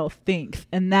what Del thinks.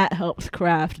 And that helps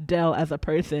craft Del as a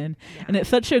person. Yeah. And it's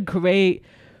such a great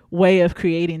way of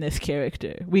creating this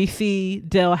character. We see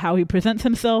Del, how he presents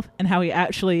himself and how he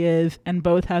actually is, and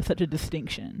both have such a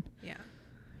distinction. Yeah,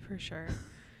 for sure.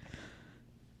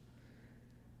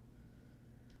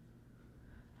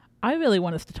 I really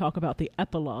want us to talk about the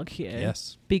epilogue here.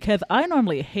 Yes. Because I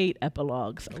normally hate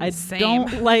epilogues. Same. I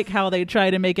don't like how they try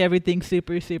to make everything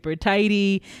super, super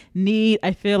tidy, neat.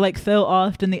 I feel like so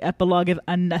often the epilogue is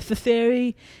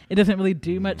unnecessary. It doesn't really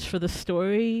do much for the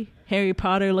story. Harry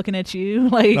Potter, looking at you.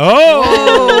 Like,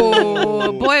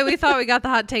 oh, boy, we thought we got the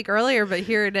hot take earlier, but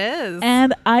here it is.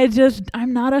 And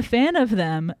I'm not a fan of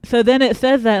them. So then it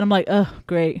says that, and I'm like, oh,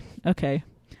 great. Okay.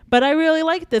 But I really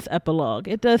like this epilogue.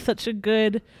 It does such a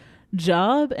good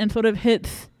job and sort of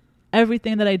hits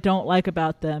everything that I don't like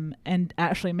about them and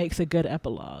actually makes a good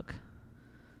epilogue.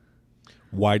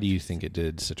 Why do you think it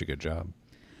did such a good job?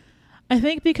 I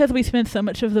think because we spend so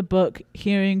much of the book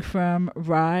hearing from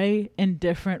Rye in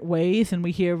different ways, and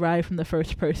we hear Rye from the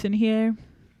first person here,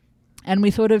 and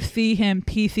we sort of see him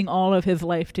piecing all of his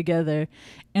life together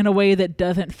in a way that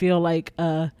doesn't feel like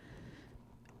a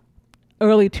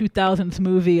early 2000s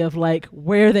movie of like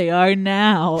where they are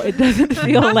now. It doesn't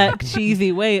feel like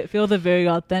cheesy way. It feels a very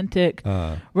authentic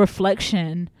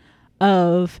reflection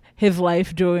of his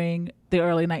life during the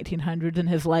early 1900s and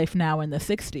his life now in the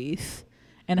 60s,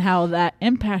 and how that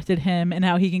impacted him, and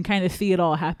how he can kind of see it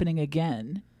all happening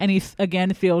again. And he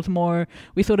again feels more,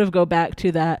 we sort of go back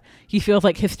to that, he feels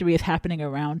like history is happening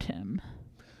around him.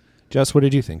 Jess, what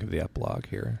did you think of the epilogue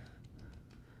here?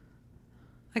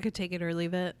 I could take it or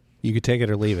leave it. You could take it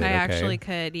or leave it. I okay. actually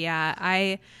could.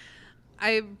 Yeah.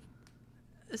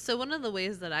 So one of the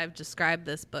ways that I've described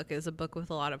this book is a book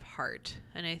with a lot of heart.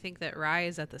 And I think that Rye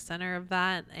is at the center of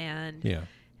that. And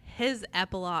his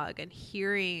epilogue and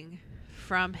hearing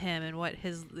from him and what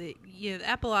the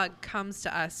epilogue comes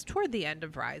to us toward the end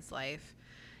of Rye's life.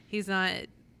 He's not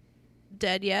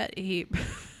dead yet.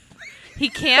 He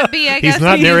can't be, I guess. He's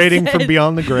not he narrating said. from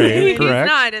beyond the grave, correct?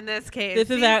 He's not in this case. This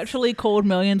is actually Cold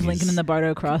Millions, Lincoln and the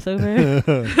Bardo crossover.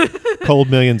 Cold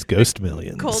Millions, Ghost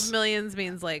Millions. Cold Millions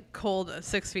means like cold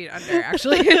 6 feet under,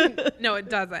 actually. No, it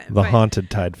doesn't. The haunted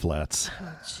tide flats.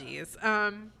 Oh, jeez.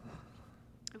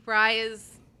 Rye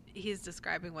he's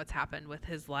describing what's happened with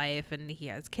his life, and he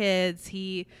has kids.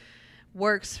 He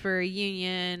works for a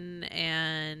union,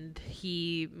 and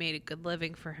he made a good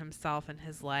living for himself and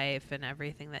his life and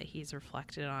everything that he's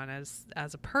reflected on as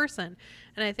a person.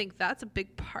 And I think that's a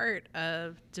big part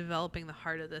of developing the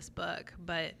heart of this book.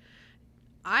 But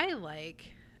I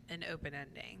like an open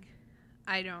ending.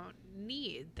 I don't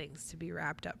need things to be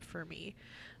wrapped up for me.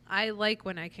 I like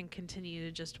when I can continue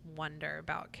to just wonder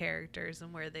about characters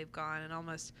and where they've gone and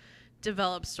almost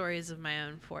develop stories of my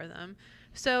own for them.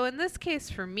 So in this case,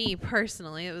 for me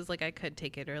personally, it was like I could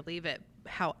take it or leave it.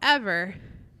 However,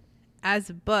 as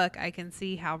a book, I can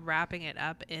see how wrapping it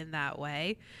up in that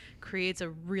way creates a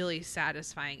really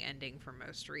satisfying ending for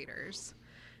most readers.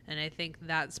 And I think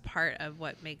that's part of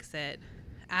what makes it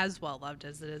as well loved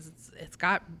as it is. It's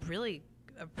got really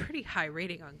a pretty high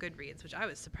rating on Goodreads, which I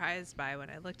was surprised by when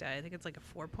I looked at it. I think it's like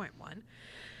a 4.1,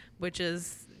 which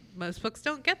is, most books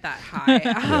don't get that high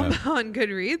on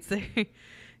Goodreads.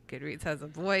 Goodreads has a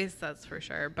voice, that's for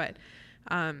sure. But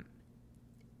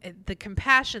the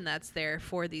compassion that's there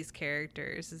for these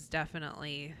characters is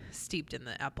definitely steeped in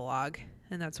the epilogue.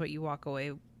 And that's what you walk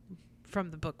away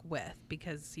from the book with,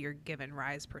 because you're given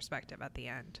Rye's perspective at the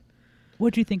end.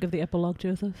 What do you think of the epilogue,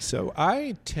 Joseph? So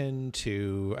I tend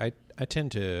to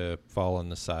fall on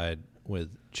the side with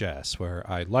Jess, where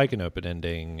I like an open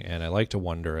ending and I like to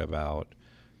wonder about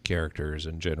characters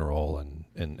in general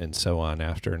and so on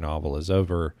after a novel is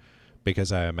over,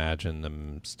 because I imagine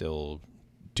them still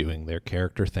doing their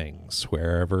character things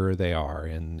wherever they are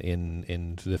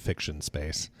in the fiction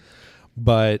space.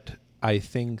 But I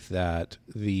think that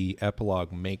the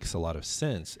epilogue makes a lot of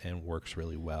sense and works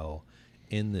really well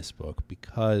in this book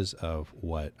because of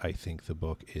what I think the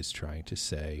book is trying to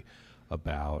say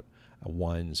about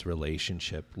one's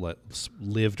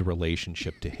lived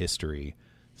relationship to history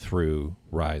through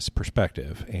Rye's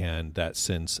perspective, and that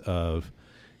sense of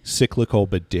cyclical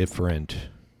but different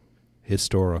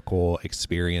historical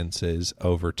experiences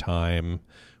over time,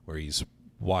 where he's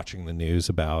watching the news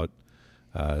about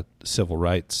civil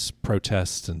rights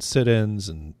protests and sit-ins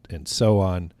and so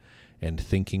on, and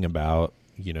thinking about,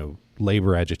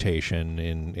 labor agitation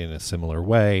in a similar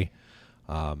way.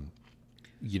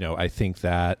 I think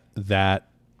that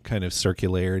kind of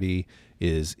circularity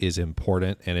is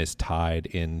important and is tied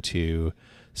into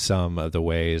some of the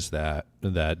ways that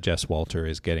Jess Walter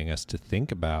is getting us to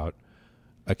think about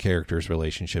a character's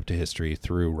relationship to history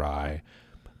through Rye.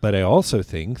 But I also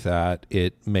think that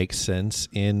it makes sense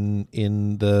in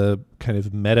the kind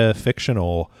of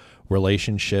meta-fictional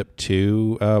relationship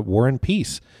to War and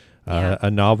Peace, a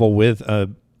novel with a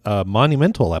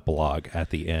monumental epilogue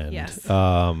at the end, yes.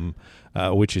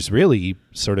 Which is really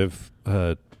sort of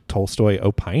Tolstoy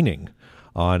opining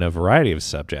on a variety of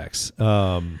subjects.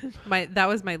 That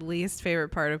was my least favorite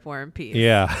part of War and Peace.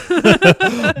 Yeah.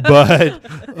 But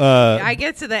I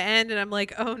get to the end and I'm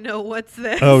like, oh no, what's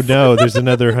this? Oh no, there's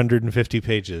another 150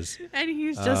 pages. And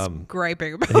he's just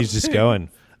griping about it. He's just going.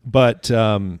 But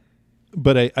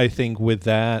I think with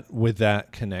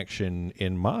that connection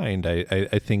in mind,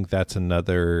 I think that's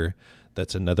another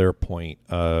point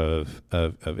of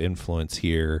influence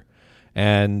here.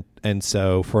 And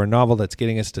so for a novel that's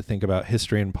getting us to think about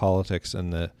history and politics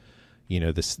and the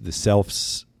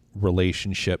self's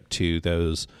relationship to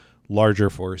those larger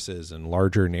forces and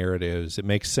larger narratives, it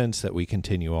makes sense that we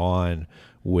continue on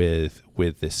with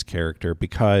this character,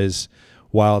 because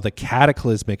while the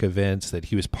cataclysmic events that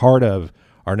he was part of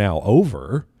are now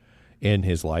over in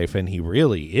his life, and he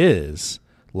really is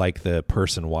like the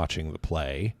person watching the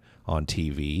play on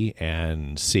TV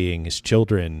and seeing his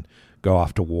children go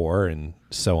off to war and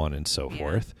so on and so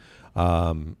forth.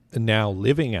 Now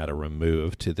living at a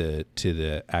remove to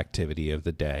the activity of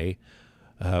the day,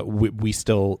 we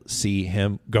still see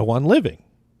him go on living,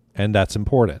 and that's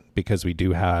important because we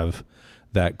do have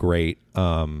that great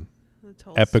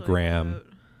epigram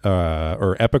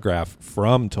or epigraph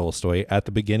from Tolstoy at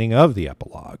the beginning of the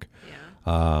epilogue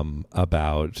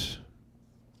about,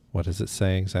 what does it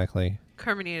say exactly?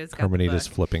 Carmenita's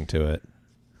flipping to it.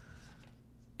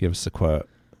 Give us a quote.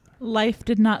 Life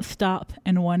did not stop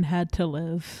and one had to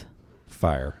live.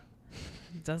 Fire.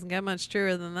 It doesn't get much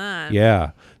truer than that.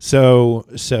 Yeah. So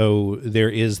there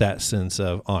is that sense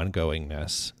of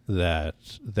ongoingness that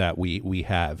we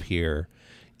have here,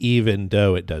 even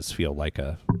though it does feel like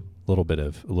a little bit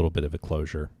of a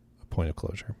closure point of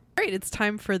closure. All right, it's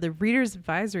time for the Reader's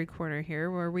Advisory Corner here,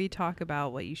 where we talk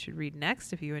about what you should read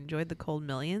next if you enjoyed The Cold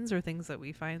Millions, or things that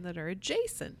we find that are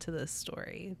adjacent to this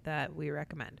story that we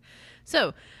recommend.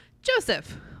 So,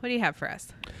 Joseph, what do you have for us?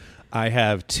 I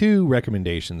have 2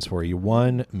 recommendations for you,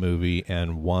 one movie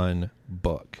and one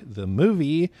book. The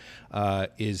movie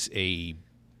is a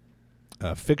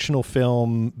fictional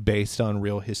film based on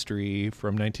real history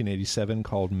from 1987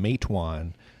 called Matewan.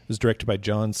 It was directed by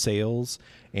John Sayles,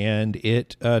 and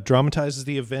it dramatizes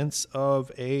the events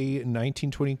of a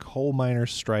 1920 coal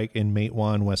miners' strike in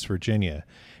Matewan, West Virginia,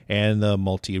 and the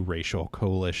multiracial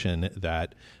coalition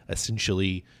that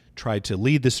essentially tried to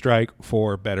lead the strike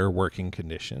for better working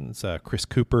conditions. Chris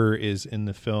Cooper is in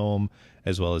the film,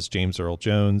 as well as James Earl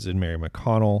Jones and Mary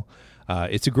McConnell.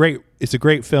 It's a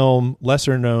great film,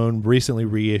 lesser known, recently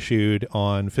reissued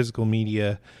on physical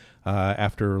media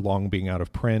after long being out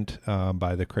of print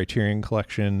by the Criterion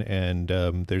Collection, and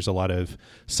there's a lot of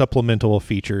supplemental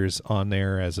features on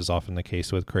there, as is often the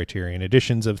case with Criterion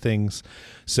editions of things.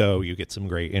 So you get some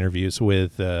great interviews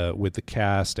with the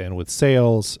cast and with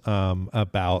Sayles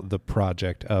about the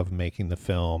project of making the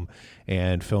film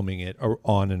and filming it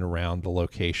on and around the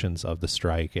locations of the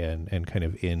strike and kind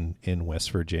of in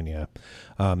West Virginia.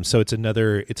 So it's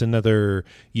another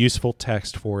useful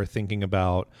text for thinking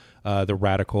about the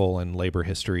radical and labor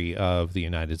history of the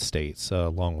United States,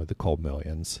 along with the Cold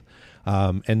Millions.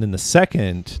 And then the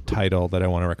second title that I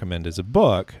want to recommend is a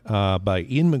book by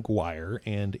Ian McGuire,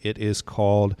 and it is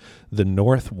called The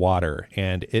North Water,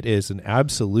 and it is an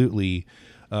absolutely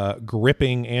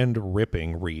gripping and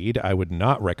ripping read. I would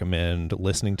not recommend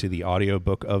listening to the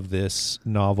audiobook of this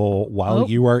novel while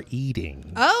you are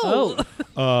eating.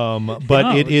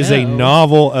 But it is a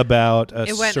novel about a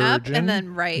surgeon. It went up and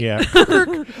then right. Yeah.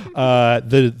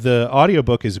 The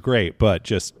audiobook is great, but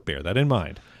just bear that in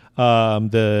mind.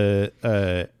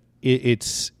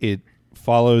 It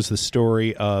follows the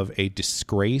story of a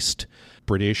disgraced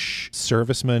British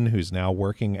serviceman who's now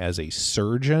working as a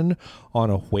surgeon on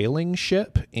a whaling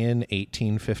ship in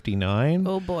 1859.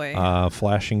 Oh boy.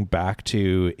 Flashing back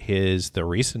to the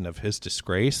reason of his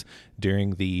disgrace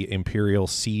during the imperial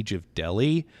siege of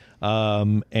Delhi,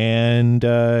 and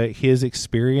his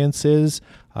experiences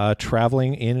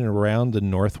traveling in and around the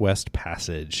Northwest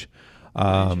Passage,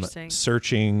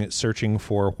 searching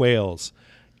for whales.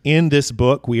 In this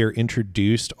book, we are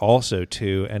introduced also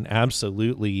to an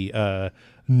absolutely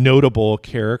notable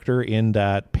character in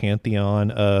that pantheon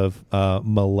of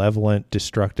malevolent,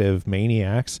 destructive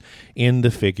maniacs in the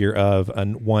figure of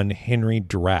one Henry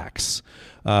Drax,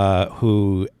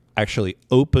 who actually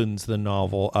opens the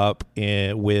novel up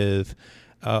with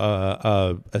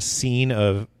a scene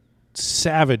of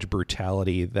savage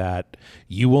brutality that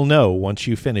you will know once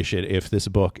you finish it if this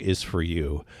book is for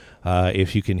you.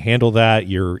 If you can handle that,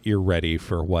 you're ready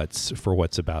for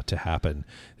what's about to happen.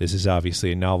 This is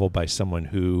obviously a novel by someone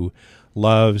who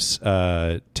loves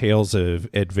tales of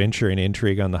adventure and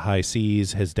intrigue on the high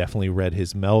seas, has definitely read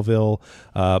his Melville,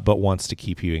 but wants to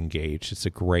keep you engaged. It's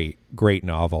a great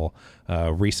novel,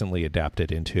 recently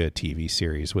adapted into a TV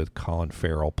series with Colin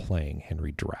Farrell playing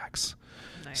Henry Drax.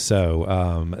 Nice.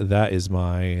 So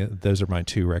those are my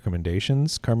 2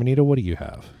 recommendations. Carmenita, what do you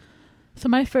have? So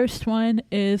my first one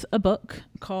is a book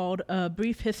called A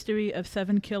Brief History of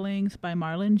 7 Killings by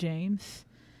Marlon James.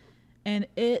 And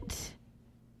it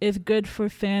is good for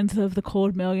fans of the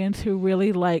Cold Millions who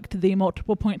really liked the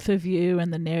multiple points of view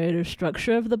and the narrative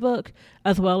structure of the book,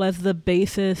 as well as the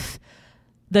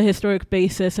historic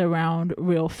basis around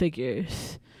real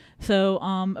figures. So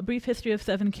A Brief History of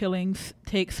 7 Killings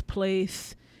takes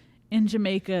place in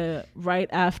Jamaica right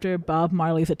after Bob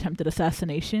Marley's attempted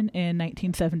assassination in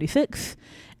 1976.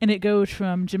 And it goes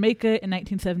from Jamaica in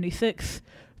 1976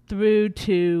 through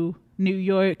to New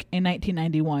York in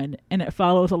 1991. And it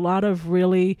follows a lot of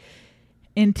really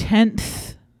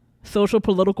intense social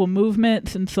political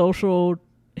movements and social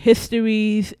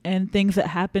histories and things that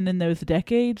happened in those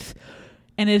decades.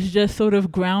 And it's just sort of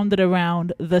grounded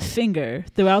around the singer.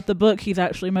 Throughout the book, he's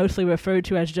actually mostly referred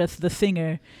to as just the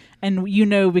singer. And you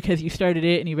know, because you started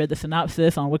it and you read the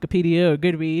synopsis on Wikipedia or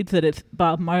Goodreads, that it's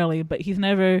Bob Marley, but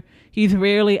he's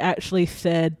rarely actually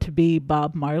said to be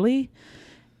Bob Marley.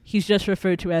 He's just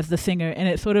referred to as the singer, and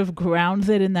it sort of grounds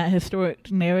it in that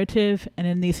historic narrative and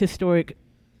in these historic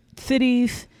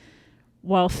cities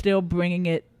while still bringing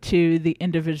it to the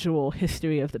individual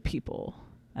history of the people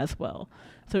as well.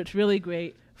 So it's really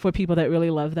great for people that really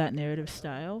love that narrative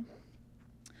style.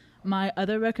 My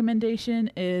other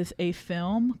recommendation is a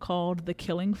film called The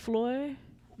Killing Floor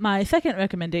My second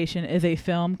recommendation is a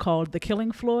film called The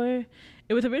Killing Floor.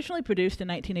 It was originally produced in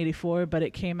 1984, but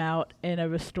it came out in a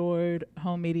restored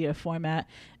home media format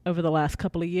over the last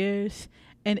couple of years.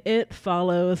 And it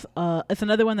follows, it's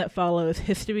another one that follows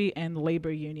history and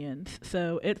labor unions.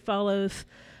 So it follows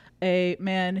a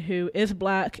man who is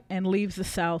black and leaves the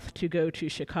South to go to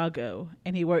Chicago.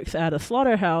 And he works at a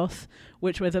slaughterhouse,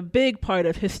 which was a big part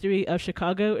of history of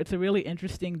Chicago. It's a really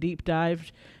interesting deep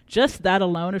dive. Just that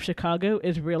alone of Chicago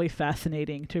is really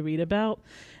fascinating to read about.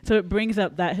 So it brings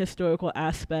up that historical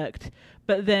aspect.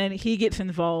 But then he gets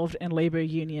involved in labor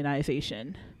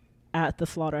unionization at the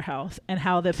slaughterhouse and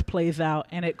how this plays out.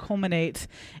 And it culminates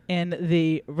in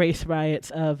the race riots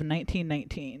of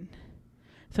 1919.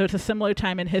 So it's a similar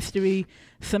time in history,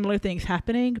 similar things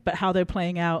happening, but how they're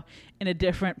playing out in a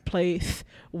different place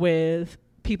with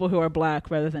people who are black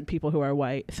rather than people who are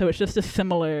white. So it's just a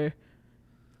similar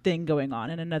thing going on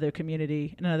in another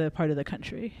community, in another part of the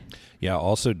country. Yeah,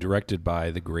 also directed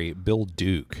by the great Bill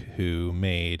Duke, who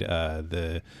made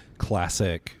the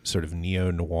classic sort of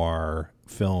neo-noir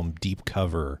film Deep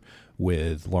Cover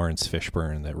with Lawrence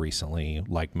Fishburne that recently,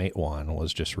 like Matewan,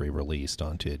 was just re-released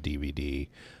onto a DVD.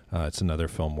 It's another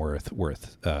film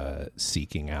worth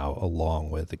seeking out, along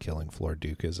with The Killing Floor.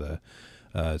 Duke is a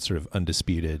sort of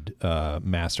undisputed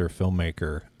master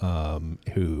filmmaker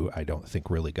who I don't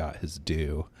think really got his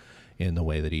due in the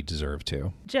way that he deserved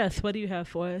to. Jess, what do you have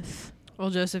for us? Well,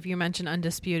 Joseph, you mentioned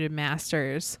undisputed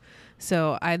masters,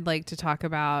 so I'd like to talk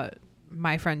about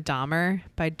My Friend Dahmer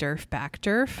by Derf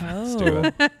Backderf. Let's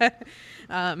do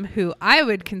it. Who I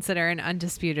would consider an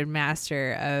undisputed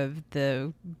master of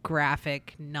the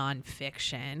graphic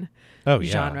nonfiction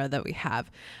genre that we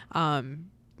have.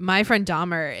 My Friend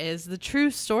Dahmer is the true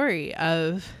story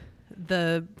of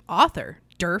the author,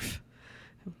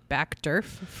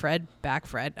 Fred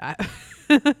Backfred.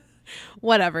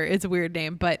 Whatever, it's a weird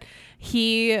name, but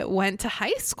he went to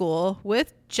high school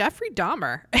with Jeffrey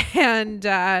Dahmer, and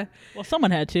well,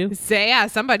 someone had to.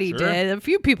 Somebody did. A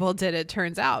few people did, it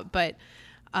turns out, but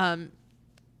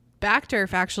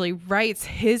Backderf actually writes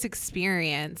his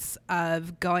experience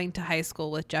of going to high school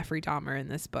with Jeffrey Dahmer in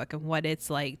this book and what it's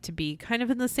like to be kind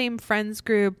of in the same friends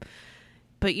group.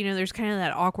 But, you know, there's kind of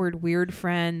that awkward, weird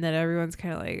friend that everyone's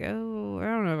kind of like, oh, I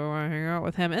don't know if I want to hang out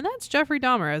with him. And that's Jeffrey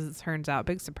Dahmer, as it turns out.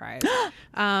 Big surprise.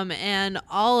 And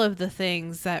all of the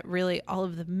things that really, all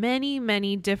of the many,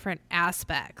 many different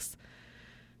aspects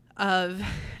of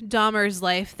Dahmer's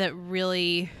life that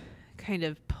really kind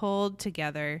of pulled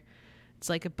together. It's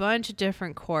like a bunch of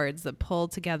different cords that pull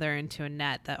together into a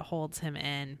net that holds him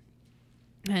in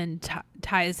and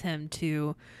ties him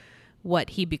to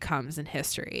what he becomes in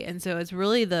history. And so it's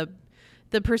really the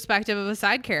perspective of a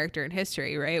side character in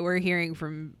history, right? We're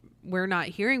not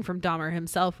hearing from Dahmer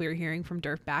himself. We're hearing from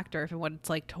Derf Backderf and what it's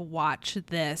like to watch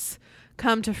this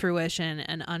come to fruition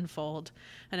and unfold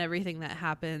and everything that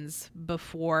happens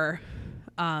before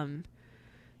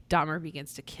Dahmer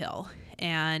begins to kill.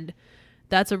 And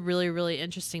that's a really, really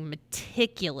interesting,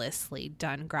 meticulously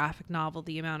done graphic novel.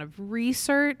 The amount of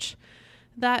research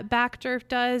that Backderf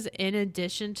does, in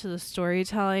addition to the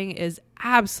storytelling, is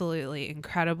absolutely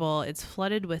incredible. It's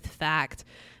flooded with fact,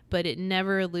 but it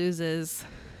never loses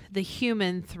the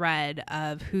human thread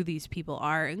of who these people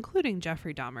are, including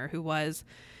Jeffrey Dahmer, who was,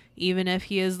 even if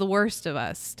he is the worst of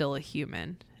us, still a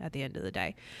human at the end of the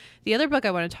day. The other book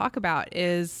I want to talk about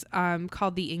is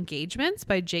called The Engagements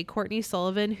by J. Courtney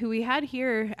Sullivan, who we had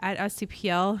here at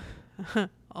SCPL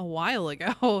a while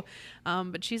ago,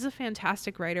 but she's a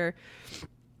fantastic writer.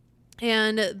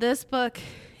 And this book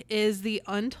is the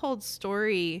untold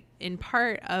story, in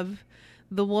part, of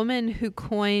the woman who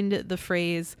coined the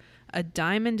phrase "a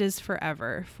diamond is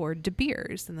forever" for De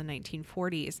Beers in the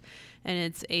 1940s. And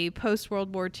it's a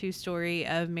post-World War II story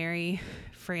of Mary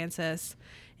Frances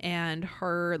and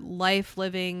her life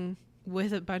living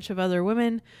with a bunch of other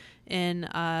women in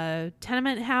a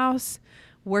tenement house,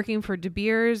 working for De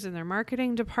Beers in their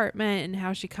marketing department, and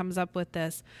how she comes up with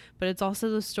this. But it's also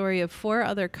the story of 4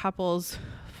 other couples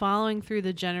following through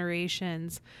the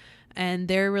generations and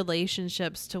their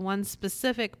relationships to one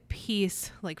specific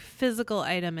piece, like physical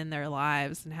item in their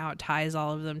lives, and how it ties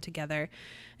all of them together.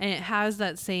 And it has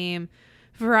that same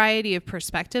variety of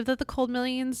perspective that The Cold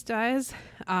Millions does,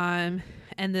 and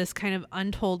this kind of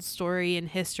untold story in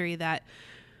history that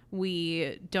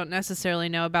we don't necessarily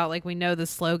know about. Like, we know the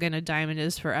slogan, "A diamond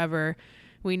is forever."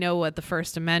 We know what the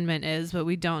First Amendment is, but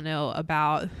we don't know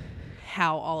about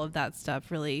how all of that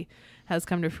stuff really has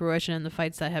come to fruition and the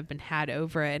fights that have been had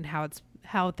over it and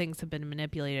how things have been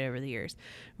manipulated over the years.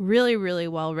 Really, really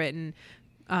well written.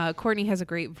 Courtney has a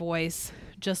great voice,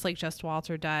 just like Jess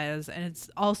Walter does, and it's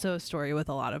also a story with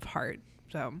a lot of heart.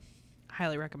 So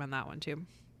highly recommend that one too.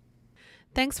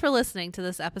 Thanks for listening to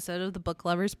this episode of the Book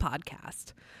Lovers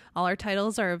Podcast. All our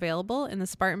titles are available in the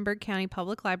Spartanburg County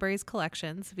Public Library's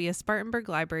collections via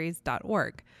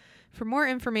spartanburglibraries.org. For more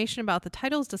information about the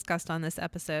titles discussed on this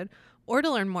episode, or to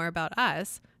learn more about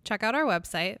us, check out our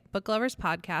website,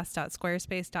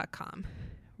 bookloverspodcast.squarespace.com.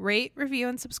 Rate, review,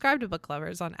 and subscribe to Book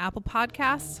Lovers on Apple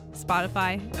Podcasts,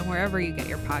 Spotify, and wherever you get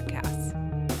your podcasts.